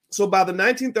 So by the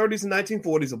 1930s and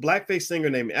 1940s, a blackface singer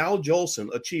named Al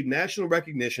Jolson achieved national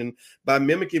recognition by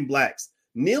mimicking blacks.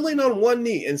 Kneeling on one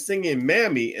knee and singing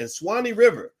Mammy and Swanee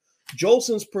River,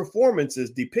 Jolson's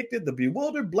performances depicted the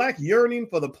bewildered black yearning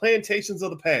for the plantations of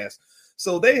the past.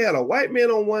 So they had a white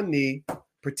man on one knee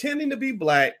pretending to be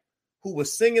black, who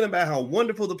was singing about how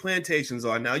wonderful the plantations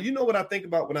are. Now, you know what I think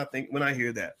about when I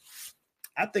hear that?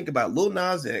 I think about Lil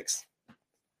Nas X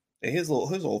and his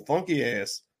old funky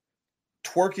ass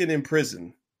twerking in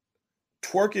prison.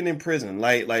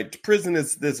 Like prison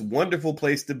is this wonderful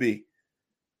place to be.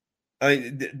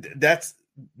 That's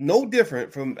no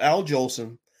different from Al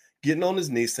Jolson getting on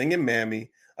his knees singing Mammy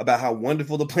about how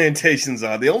wonderful the plantations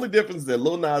are. The only difference is that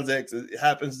Lil Nas X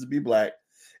happens to be black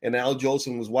and Al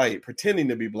Jolson was white, pretending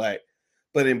to be black.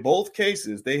 But in both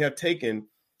cases, they have taken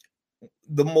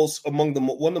one of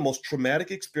the most traumatic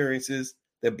experiences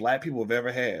that black people have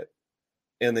ever had,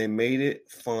 and they made it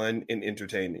fun and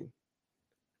entertaining.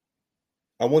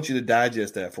 I want you to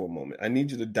digest that for a moment. I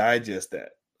need you to digest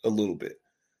that a little bit.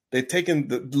 They've taken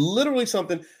literally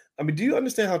something. I mean, do you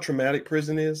understand how traumatic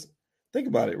prison is? Think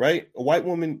about it, right? A white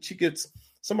woman,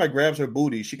 somebody grabs her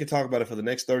booty. She can talk about it for the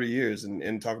next 30 years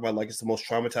and talk about it like it's the most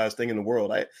traumatized thing in the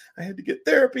world. I had to get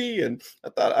therapy and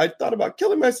I thought about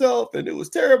killing myself and it was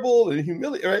terrible and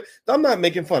humiliating. Right? I'm not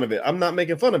making fun of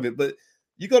it. But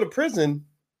you go to prison,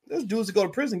 those dudes that go to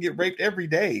prison get raped every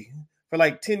day for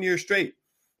like 10 years straight.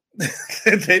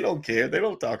 They don't care. They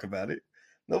don't talk about it.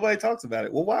 Nobody talks about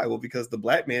it. Well, why? Well, because the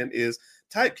black man is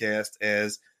typecast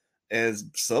as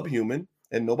subhuman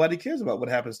and nobody cares about what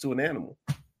happens to an animal.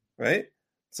 Right?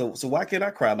 So why can't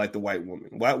I cry like the white woman?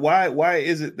 Why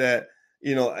is it that,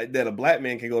 that a black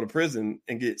man can go to prison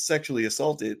and get sexually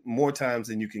assaulted more times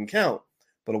than you can count,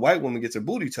 but a white woman gets her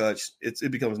booty touched,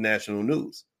 it becomes national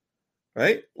news,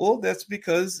 right? Well, that's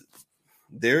because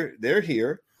they're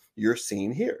here, you're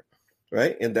seen here,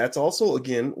 right? And that's also,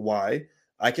 again, why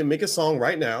I can make a song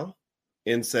right now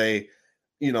and say,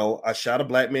 I shot a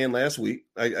black man last week,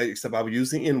 except I would use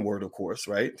the N-word, of course,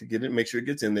 right? To get it, make sure it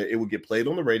gets in there. It would get played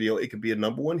on the radio. It could be a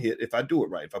number one hit if I do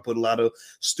it right. If I put a lot of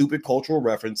stupid cultural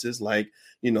references like,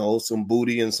 some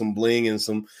booty and some bling and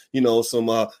some weapons,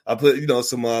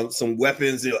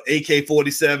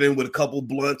 AK-47 with a couple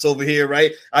blunts over here,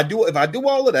 right? If I do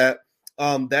all of that,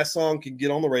 that song can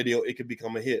get on the radio. It could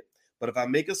become a hit. But if I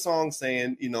make a song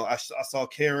saying, I saw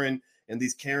Karen and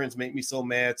these Karens make me so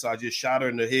mad, so I just shot her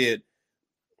in the head,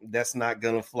 that's not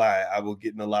going to fly. I will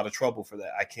get in a lot of trouble for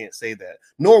that. I can't say that.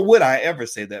 Nor would I ever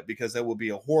say that, because that would be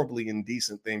a horribly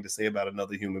indecent thing to say about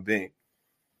another human being.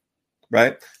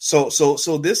 Right? So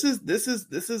this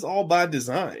is all by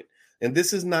design. And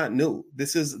this is not new.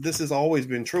 This has always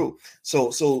been true.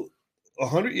 So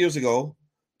 100 years ago,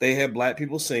 they had black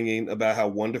people singing about how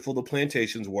wonderful the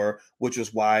plantations were, which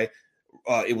is why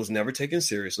it was never taken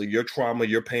seriously. Your trauma,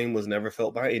 your pain was never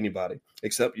felt by anybody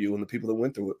except you and the people that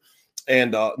went through it.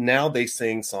 And now they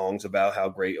sing songs about how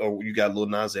great, you got Lil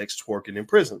Nas X twerking in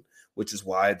prison, which is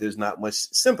why there's not much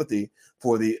sympathy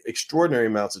for the extraordinary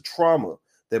amounts of trauma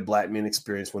that black men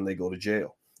experience when they go to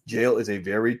jail. Jail is a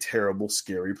very terrible,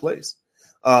 scary place.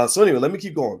 So anyway, let me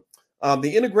keep going.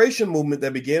 The integration movement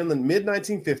that began in the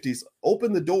mid-1950s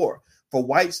opened the door for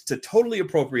whites to totally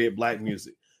appropriate black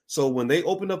music. So when they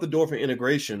opened up the door for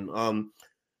integration,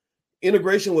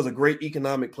 integration was a great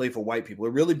economic play for white people.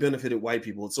 It really benefited white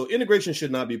people. So integration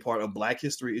should not be part of black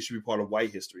history. It should be part of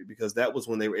white history, because that was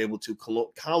when they were able to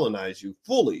colonize you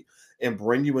fully and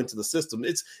bring you into the system.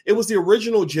 It was the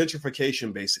original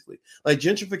gentrification, basically. Like,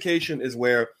 gentrification is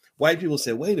where white people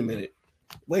said, wait a minute,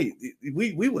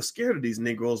 we were scared of these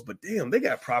Negroes, but damn, they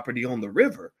got property on the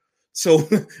river. So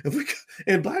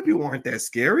and black people aren't that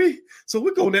scary. So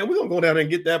we're going to go down and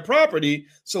get that property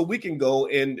so we can go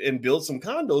and build some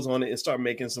condos on it and start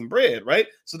making some bread, right?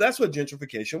 So that's what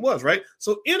gentrification was, right?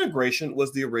 So integration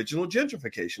was the original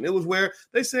gentrification. It was where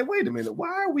they said, wait a minute, why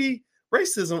are we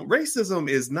racism? Racism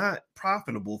is not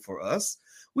profitable for us.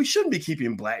 We shouldn't be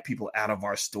keeping black people out of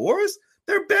our stores.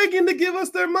 They're begging to give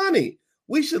us their money.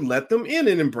 We should let them in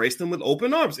and embrace them with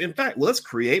open arms. In fact, let's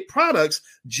create products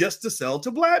just to sell to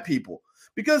black people,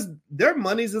 because their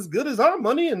money's as good as our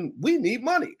money and we need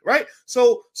money, right?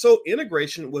 So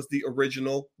integration was the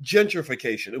original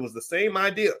gentrification. It was the same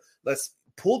idea. Let's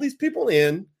pull these people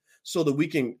in so that we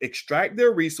can extract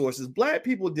their resources. Black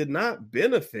people did not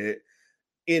benefit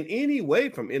in any way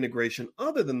from integration,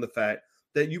 other than the fact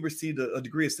that you received a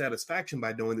degree of satisfaction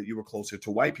by knowing that you were closer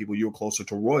to white people, you were closer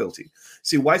to royalty.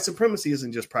 See, white supremacy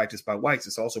isn't just practiced by whites,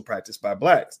 it's also practiced by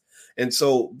blacks. And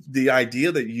so the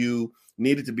idea that you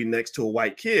needed to be next to a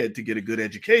white kid to get a good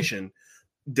education,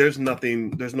 there's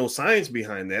no science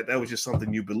behind that. That was just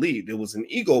something you believed. It was an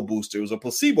ego booster. It was a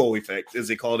placebo effect, as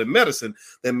they call it in medicine,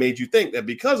 that made you think that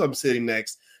because I'm sitting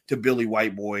next to Billy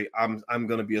White Boy, I'm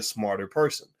going to be a smarter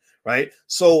person, right?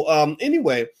 So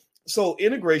anyway, so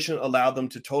integration allowed them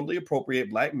to totally appropriate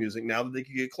black music. Now that they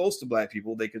could get close to black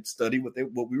people, they could study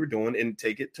what we were doing and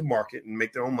take it to market and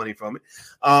make their own money from it.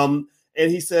 And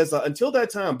he says, until that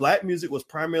time, black music was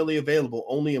primarily available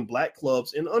only in black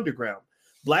clubs and underground.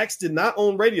 Blacks did not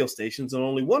own radio stations, and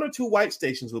only one or two white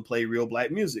stations would play real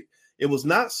black music. It was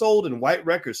not sold in white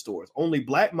record stores. Only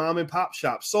black mom and pop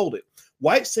shops sold it.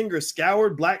 White singers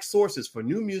scoured black sources for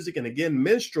new music and again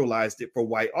minstrelized it for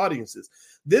white audiences,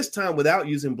 this time without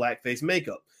using blackface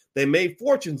makeup. They made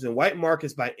fortunes in white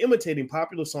markets by imitating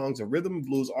popular songs of rhythm and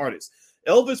blues artists.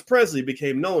 Elvis Presley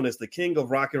became known as the king of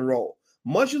rock and roll.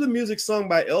 Much of the music sung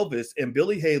by Elvis and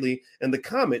Billie Haley and the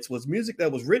Comets was music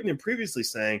that was written and previously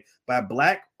sang by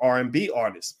black R&B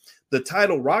artists. The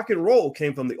title rock and roll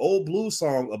came from the old blues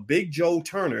song of Big Joe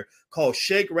Turner called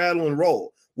Shake, Rattle, and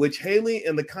Roll, which Haley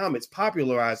and the Comets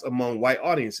popularized among white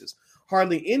audiences.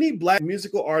 Hardly any black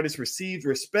musical artists received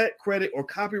respect, credit, or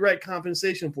copyright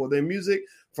compensation for their music,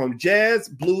 from jazz,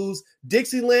 blues,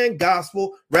 Dixieland,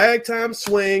 gospel, ragtime,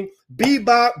 swing,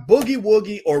 bebop, boogie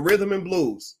woogie, or rhythm and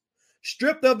blues.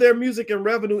 Stripped of their music and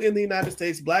revenue in the United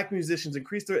States, black musicians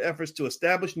increased their efforts to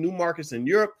establish new markets in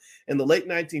Europe in the late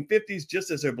 1950s, just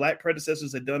as their black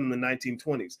predecessors had done in the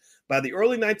 1920s. By the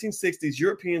early 1960s,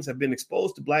 Europeans have been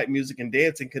exposed to black music and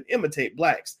dance and could imitate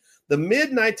blacks. The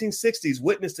mid-1960s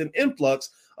witnessed an influx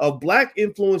of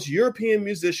black-influenced European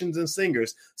musicians and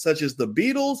singers, such as the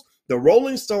Beatles, the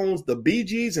Rolling Stones, the Bee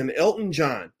Gees, and Elton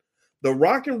John. The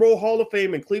Rock and Roll Hall of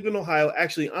Fame in Cleveland, Ohio,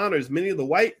 actually honors many of the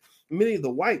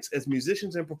whites as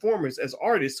musicians and performers, as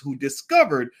artists who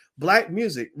discovered black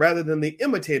music rather than the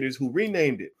imitators who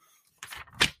renamed it.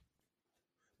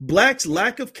 Blacks'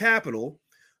 lack of capital.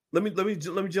 Let me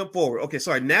jump forward. Okay,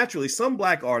 sorry. Naturally, some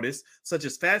black artists, such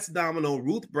as Fats Domino,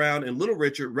 Ruth Brown, and Little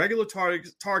Richard, regular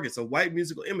targets of white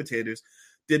musical imitators,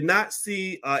 did not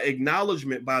see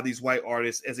acknowledgement by these white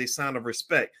artists as a sign of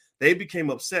respect. They became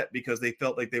upset because they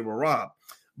felt like they were robbed.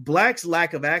 Blacks'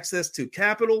 lack of access to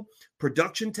capital,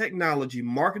 production technology,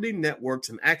 marketing networks,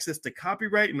 and access to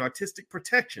copyright and artistic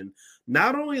protection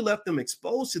not only left them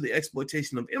exposed to the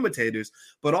exploitation of imitators,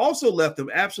 but also left them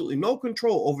absolutely no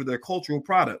control over their cultural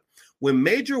product. When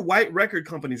major white record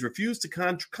companies refused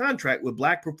to contract with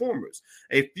black performers,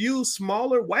 a few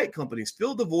smaller white companies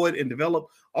filled the void and developed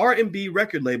R&B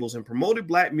record labels and promoted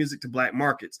black music to black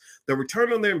markets. The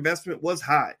return on their investment was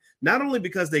high, not only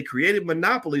because they created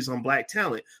monopolies on black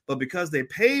talent, but because they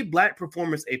paid black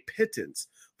performers a pittance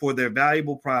for their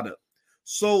valuable product.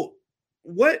 So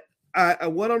what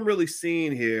I'm really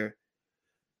seeing here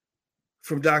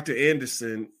from Dr.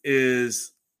 Anderson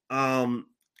is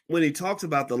when he talks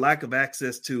about the lack of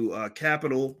access to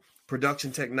capital,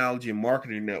 production technology, and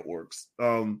marketing networks,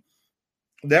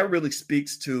 that really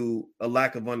speaks to a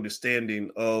lack of understanding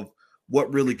of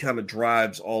what really kind of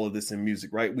drives all of this in music,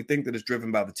 right? We think that it's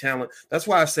driven by the talent. That's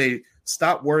why I say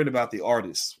stop worrying about the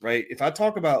artists, right? If I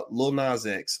talk about Lil Nas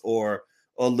X or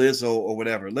Lizzo or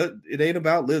whatever, it ain't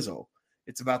about Lizzo.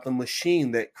 It's about the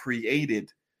machine that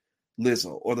created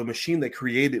Lizzo or the machine that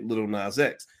created Lil Nas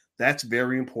X. That's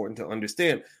very important to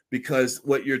understand, because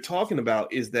what you're talking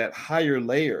about is that higher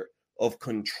layer of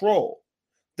control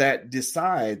that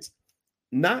decides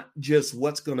not just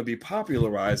what's going to be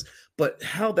popularized, but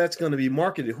how that's going to be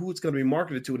marketed, who it's going to be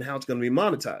marketed to, and how it's going to be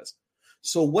monetized.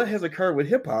 So what has occurred with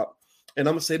hip hop, and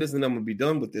I'm going to say this and I'm going to be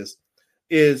done with this,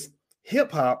 is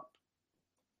hip hop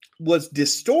was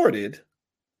distorted.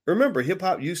 Remember, hip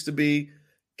hop used to be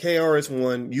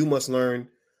KRS-One, You Must Learn,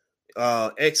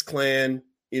 X-Clan,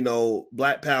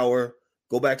 Black Power,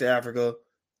 Go Back to Africa,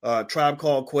 Tribe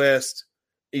Called Quest.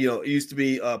 It used to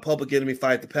be Public Enemy,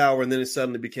 Fight the Power, and then it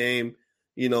suddenly became,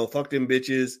 fuck them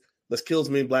bitches, let's kill as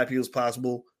many black people as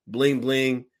possible, bling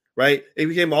bling, right? It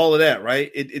became all of that,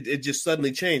 right? It just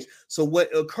suddenly changed. So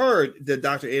what occurred that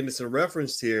Dr. Anderson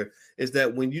referenced here is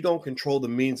that when you don't control the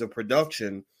means of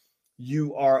production,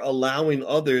 you are allowing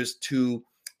others to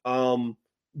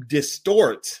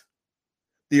distort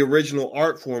the original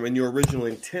art form and your original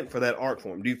intent for that art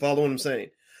form. Do you follow what I'm saying?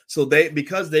 So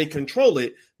because they control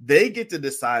it, they get to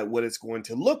decide what it's going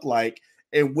to look like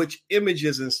and which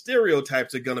images and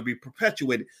stereotypes are going to be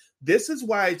perpetuated. This is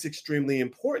why it's extremely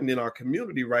important in our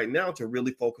community right now to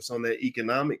really focus on that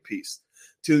economic piece,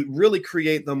 to really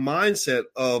create the mindset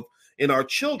in our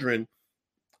children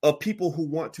of people who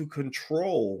want to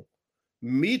control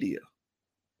media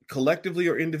collectively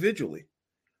or individually,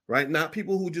 right? Not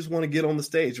people who just want to get on the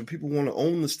stage, or people who want to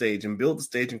own the stage and build the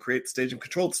stage and create the stage and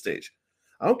control the stage.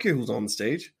 I don't care who's on the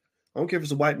stage. I don't care if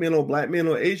it's a white man or a black man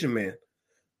or Asian man.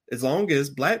 As long as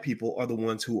black people are the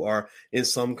ones who are in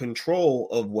some control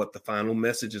of what the final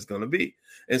message is going to be.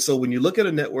 And so when you look at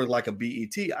a network like a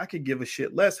BET, I could give a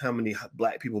shit less how many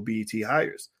black people BET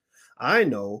hires. I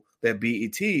know that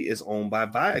BET is owned by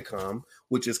Viacom,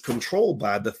 which is controlled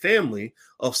by the family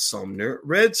of Sumner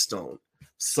Redstone.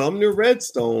 Sumner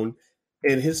Redstone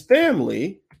and his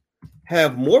family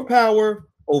have more power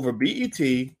over BET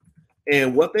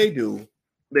and what they do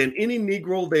than any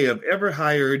Negro they have ever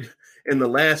hired in the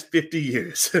last 50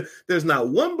 years. There's not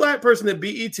one black person at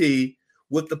BET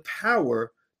with the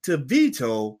power to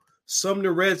veto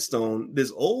Sumner Redstone,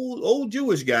 this old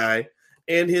Jewish guy,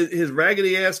 and his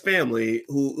raggedy ass family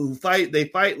who fight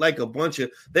like a bunch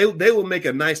of they will make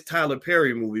a nice Tyler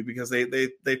Perry movie because they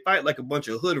fight like a bunch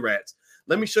of hood rats.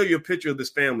 Let me show you a picture of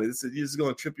this family. This is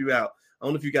going to trip you out. I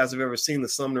don't know if you guys have ever seen the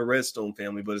Sumner Redstone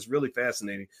family, but it's really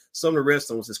fascinating. Sumner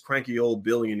Redstone was this cranky old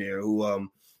billionaire who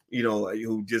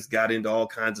just got into all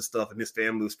kinds of stuff, and his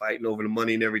family was fighting over the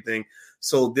money and everything.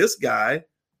 So this guy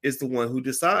is the one who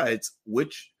decides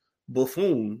which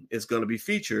buffoon is going to be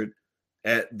featured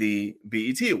at the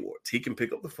BET Awards. He can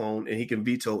pick up the phone and he can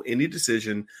veto any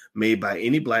decision made by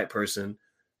any black person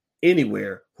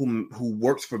anywhere who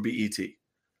works for BET.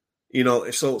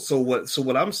 So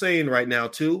what I'm saying right now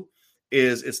too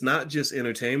is it's not just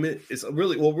entertainment. It's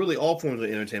really all forms of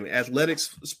entertainment.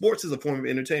 Athletics, sports is a form of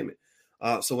entertainment.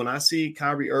 So when I see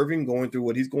Kyrie Irving going through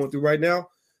what he's going through right now,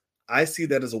 I see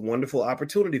that as a wonderful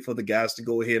opportunity for the guys to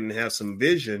go ahead and have some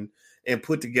vision and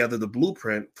put together the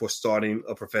blueprint for starting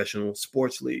a professional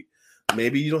sports league.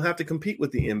 Maybe you don't have to compete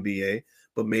with the NBA,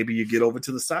 but maybe you get over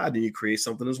to the side and you create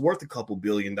something that's worth a couple $1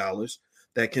 billion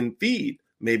that can feed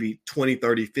maybe 20,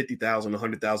 30, 50,000,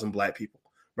 100,000 black people,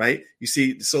 right? You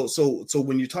see, so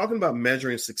when you're talking about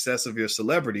measuring success of your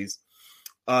celebrities,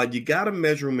 you got to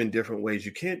measure them in different ways.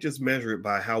 You can't just measure it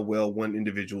by how well one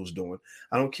individual is doing.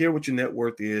 I don't care what your net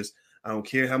worth is. I don't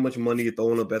care how much money you're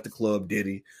throwing up at the club,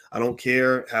 Diddy. I don't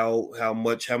care how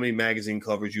many magazine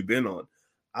covers you've been on.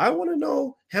 I want to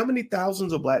know how many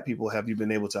thousands of black people have you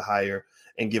been able to hire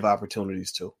and give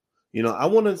opportunities to. I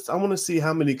want to see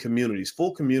how many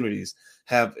full communities,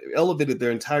 have elevated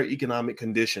their entire economic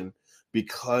condition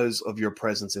because of your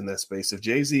presence in that space. If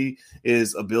Jay-Z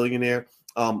is a billionaire,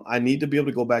 I need to be able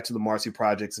to go back to the Marcy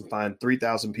projects and find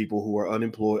 3,000 people who are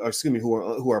unemployed,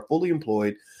 who are fully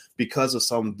employed because of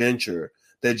some venture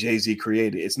that Jay-Z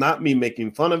created. It's not me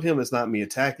making fun of him. It's not me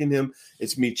attacking him.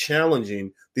 It's me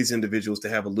challenging these individuals to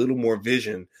have a little more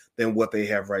vision than what they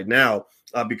have right now,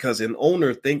 because an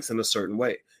owner thinks in a certain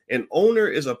way. An owner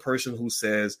is a person who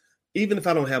says, even if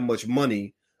I don't have much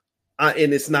money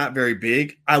and it's not very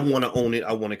big, I want to own it.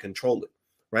 I want to control it.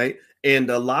 Right. And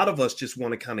a lot of us just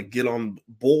want to kind of get on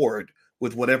board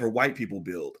with whatever white people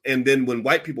build. And then when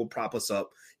white people prop us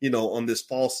up, on this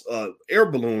false air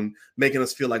balloon, making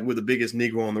us feel like we're the biggest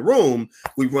Negro in the room,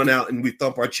 we run out and we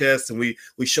thump our chests and we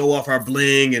show off our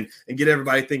bling and get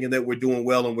everybody thinking that we're doing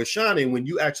well and we're shining, when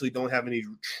you actually don't have any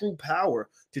true power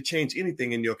to change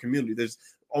anything in your community. There's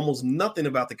almost nothing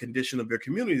about the condition of your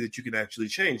community that you can actually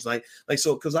change.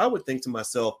 So, because I would think to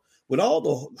myself, with all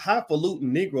the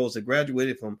highfalutin Negroes that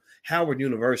graduated from Howard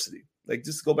University,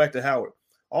 just go back to Howard,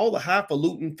 all the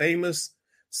highfalutin famous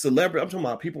celebrity, I'm talking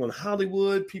about people in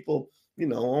Hollywood, people,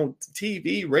 on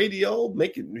TV, radio,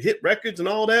 making hit records and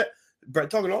all that,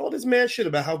 talking all this mad shit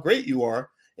about how great you are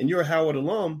and you're a Howard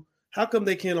alum. How come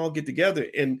they can't all get together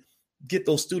and get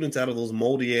those students out of those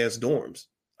moldy ass dorms?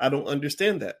 I don't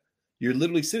understand that. You're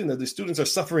literally sitting there. The students are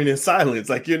suffering in silence.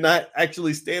 You're not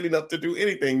actually standing up to do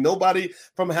anything. Nobody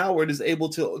from Howard is able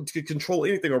to control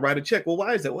anything or write a check. Well,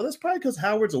 why is that? Well, that's probably because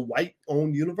Howard's a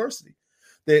white-owned university.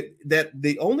 That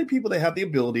the only people that have the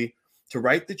ability to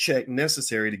write the check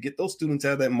necessary to get those students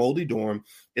out of that moldy dorm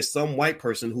is some white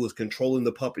person who is controlling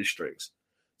the puppet strings.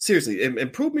 Seriously,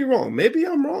 and prove me wrong. Maybe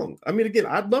I'm wrong. I mean, again,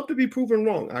 I'd love to be proven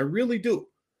wrong. I really do.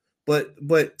 But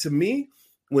to me,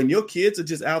 when your kids are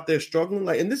just out there struggling,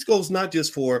 and this goes not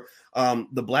just for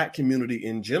the Black community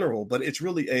in general, but it's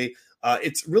really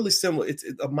it's really similar. It's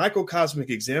a microcosmic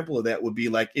example of that would be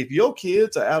like, if your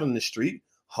kids are out in the street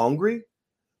hungry,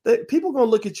 that people are going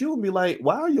to look at you and be like,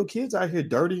 why are your kids out here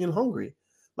dirty and hungry?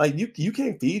 You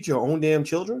can't feed your own damn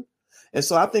children. And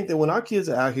so I think that when our kids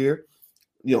are out here,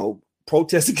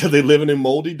 protesting because they're living in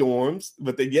moldy dorms,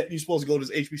 but yet you're supposed to go to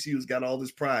this HBCU who's got all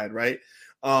this pride, right?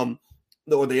 Or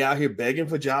they out here begging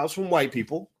for jobs from white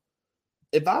people.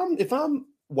 If I'm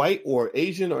white or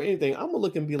Asian or anything, I'm gonna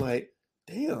look and be like,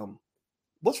 damn,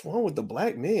 what's wrong with the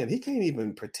Black man? He can't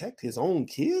even protect his own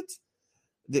kids.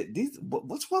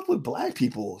 What's wrong with Black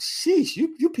people? Sheesh,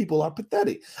 you people are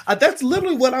pathetic. That's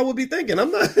literally what I would be thinking.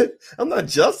 I'm not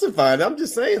justifying. I'm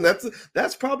just saying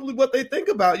that's probably what they think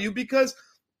about you, because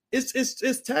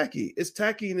it's tacky. It's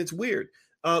tacky and it's weird.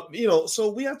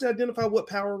 So we have to identify what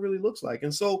power really looks like.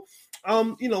 And so,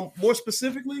 more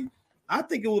specifically, I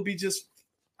think it would be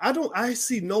I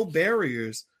see no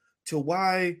barriers to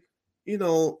why,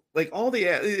 all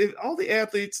the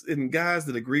athletes and guys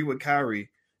that agree with Kyrie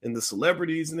and the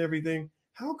celebrities and everything,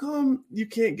 how come you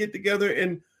can't get together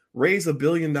and raise $1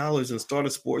 billion and start a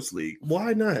sports league?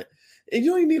 Why not? And you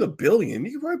don't even need $1 billion.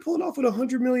 You can probably pull it off with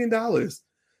 $100 million.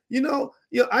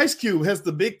 Ice Cube has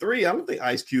the big three. I don't think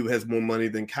Ice Cube has more money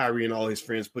than Kyrie and all his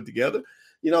friends put together.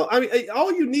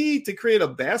 All you need to create a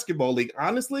basketball league,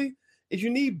 honestly, is you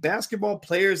need basketball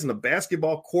players and a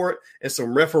basketball court and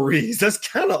some referees. That's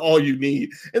kind of all you need.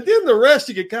 And then the rest,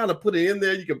 you can kind of put it in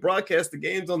there. You can broadcast the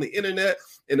games on the internet.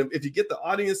 And if you get the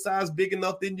audience size big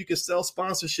enough, then you can sell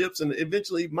sponsorships and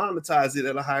eventually monetize it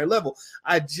at a higher level.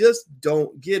 I just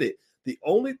don't get it. The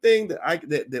only thing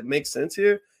that makes sense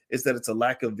here is that it's a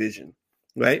lack of vision,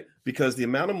 right? Because the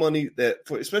amount of money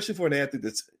especially for an athlete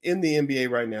that's in the NBA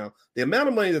right now, the amount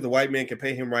of money that the white man can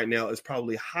pay him right now is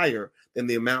probably higher than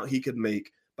the amount he could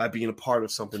make by being a part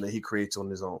of something that he creates on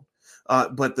his own.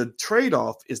 But the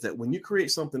trade-off is that when you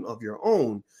create something of your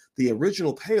own, the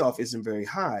original payoff isn't very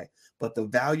high, but the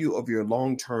value of your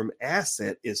long-term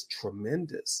asset is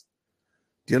tremendous.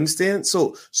 Do you understand?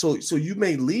 So you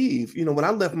may leave, when I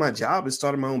left my job and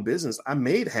started my own business, I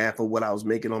made half of what I was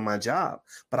making on my job,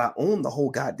 but I owned the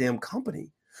whole goddamn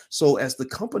company. So as the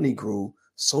company grew,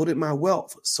 so did my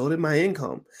wealth, so did my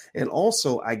income. And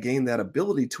also I gained that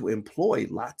ability to employ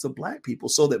lots of Black people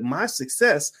so that my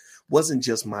success wasn't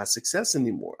just my success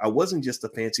anymore. I wasn't just a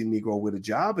fancy Negro with a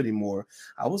job anymore.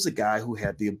 I was a guy who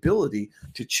had the ability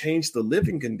to change the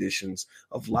living conditions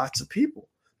of lots of people.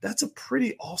 That's a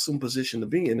pretty awesome position to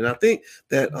be in. And I think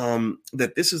that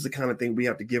that this is the kind of thing we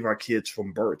have to give our kids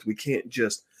from birth. We can't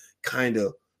just kind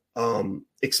of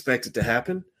expect it to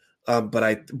happen. But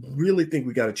I really think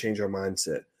we got to change our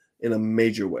mindset in a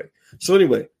major way. So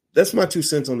anyway, that's my 2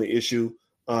 cents on the issue.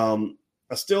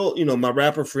 I still, my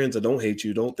rapper friends, I don't hate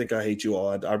you. Don't think I hate you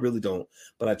all. I really don't.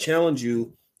 But I challenge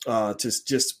you to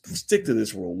just stick to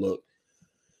this rule. Look,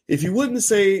 if you wouldn't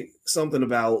say something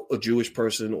about a Jewish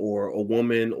person or a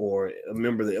woman or a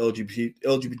member of the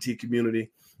LGBT community,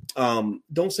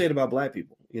 don't say it about Black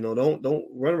people. Don't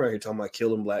run around here talking about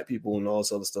killing Black people and all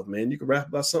this other stuff, man. You can rap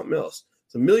about something else.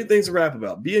 There's a million things to rap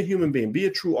about. Be a human being. Be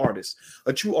a true artist.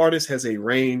 A true artist has a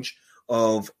range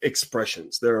of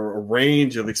expressions. There are a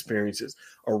range of experiences,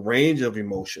 a range of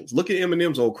emotions. Look at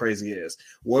Eminem's old crazy ass.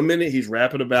 1 minute he's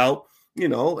rapping about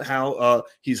how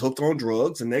he's hooked on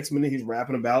drugs. The next minute he's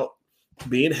rapping about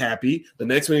being happy. The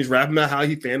next minute he's rapping about how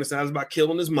he fantasizes about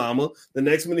killing his mama. The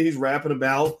next minute he's rapping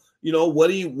about, what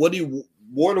he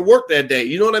wore to work that day.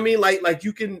 You know what I mean? Like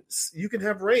you can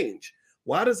have range.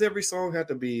 Why does every song have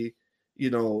to be,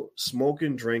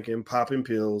 smoking, drinking, popping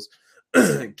pills,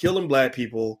 killing black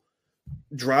people,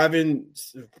 driving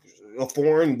a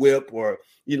foreign whip, or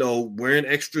wearing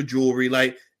extra jewelry?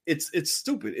 Like it's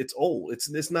stupid. It's old.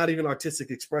 It's not even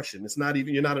artistic expression. It's not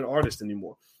even, you're not an artist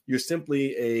anymore. You're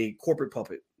simply a corporate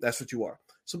puppet. That's what you are.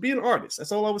 So be an artist.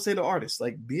 That's all I would say to artists.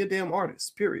 Like, be a damn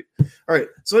artist, period. All right.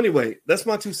 So anyway, that's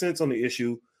my 2 cents on the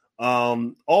issue.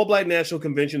 All Black National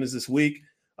Convention is this week.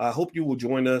 I hope you will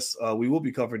join us. We will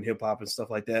be covering hip hop and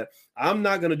stuff like that. I'm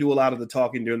not going to do a lot of the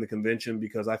talking during the convention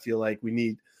because I feel like we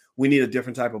need a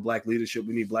different type of black leadership.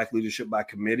 We need black leadership by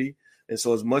committee. And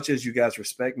so as much as you guys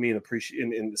respect me and appreciate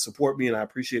and support me, and I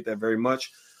appreciate that very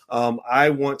much, I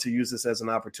want to use this as an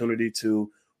opportunity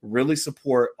to really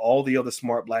support all the other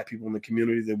smart black people in the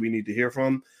community that we need to hear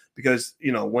from, because,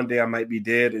 one day I might be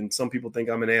dead and some people think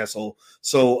I'm an asshole.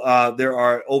 So there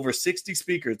are over 60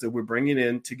 speakers that we're bringing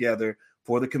in together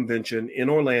for the convention in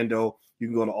Orlando. You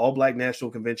can go to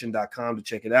allblacknationalconvention.com to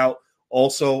check it out.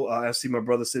 Also, I see my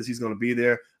brother says he's going to be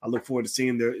there. I look forward to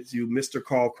seeing you, Mr.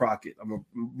 Carl Crockett. I'm going to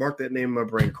mark that name in my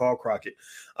brain, Carl Crockett.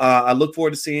 I look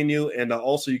forward to seeing you. And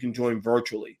also you can join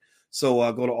virtually.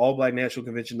 So go to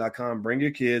allblacknationalconvention.com. Bring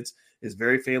your kids. It's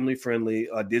very family friendly.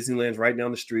 Disneyland's right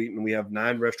down the street, and we have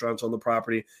 9 restaurants on the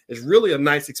property. It's really a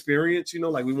nice experience.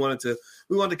 Like we wanted to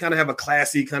kind of have a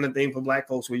classy kind of thing for black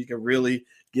folks where you can really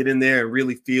get in there and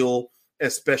really feel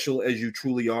as special as you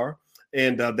truly are.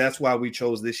 And that's why we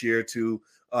chose this year to,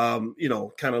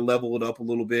 kind of level it up a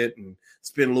little bit and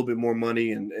spend a little bit more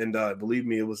money. And believe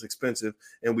me, it was expensive.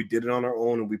 And we did it on our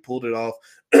own and we pulled it off.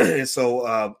 And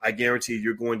so I guarantee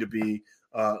you're going to be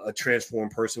a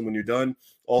transformed person when you're done.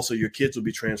 Also, your kids will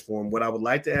be transformed. What I would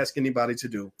like to ask anybody to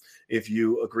do, if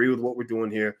you agree with what we're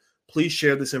doing here, please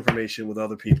share this information with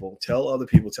other people. Tell other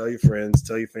people, tell your friends,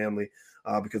 tell your family,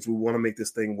 because we want to make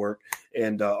this thing work.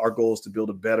 And our goal is to build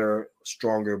a better,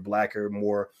 stronger, blacker,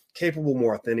 more capable,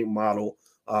 more authentic model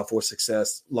for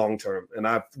success long term. And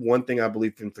one thing I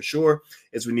believe in for sure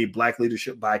is we need black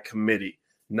leadership by committee,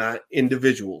 not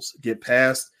individuals. Get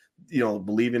past,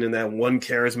 believing in that one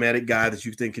charismatic guy that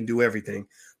you think can do everything.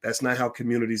 That's not how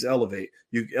communities elevate.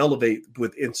 You elevate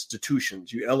with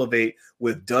institutions. You elevate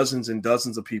with dozens and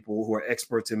dozens of people who are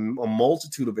experts in a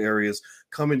multitude of areas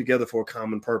coming together for a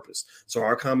common purpose. So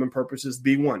our common purpose is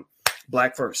B1,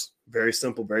 black first. Very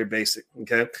simple, very basic.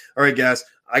 Okay. All right, guys,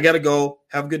 I got to go.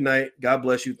 Have a good night. God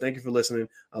bless you. Thank you for listening.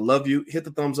 I love you. Hit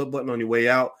the thumbs up button on your way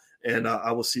out. And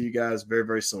I will see you guys very,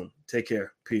 very soon. Take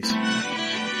care. Peace.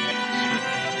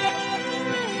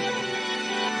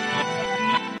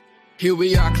 Here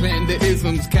we are, clearing the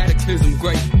isms, cataclysm,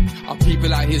 great. Our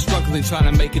people out here struggling, trying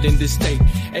to make it in this state.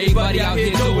 Everybody out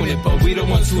here doing it, but we the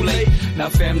ones too late. Now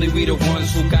family, we the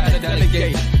ones who gotta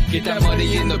delegate. Get that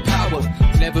money in the power,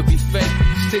 never be fake.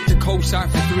 Stick to co-sign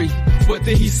for 3. What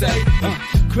did he say?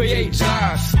 Create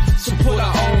jobs, support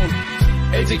our own.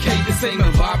 Educate the same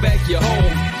and buy back your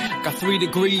home. Got 3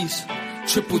 degrees, 10,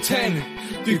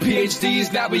 3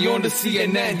 PhDs, now we on the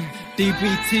CNN.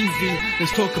 DBTV,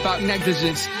 let's talk about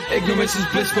negligence. Ignorance is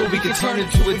bliss, but we can turn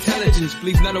it to intelligence.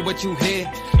 Believe none of what you hear,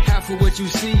 half of what you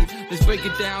see. Let's break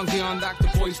it down here on Dr.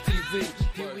 Voice TV.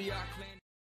 Here we are.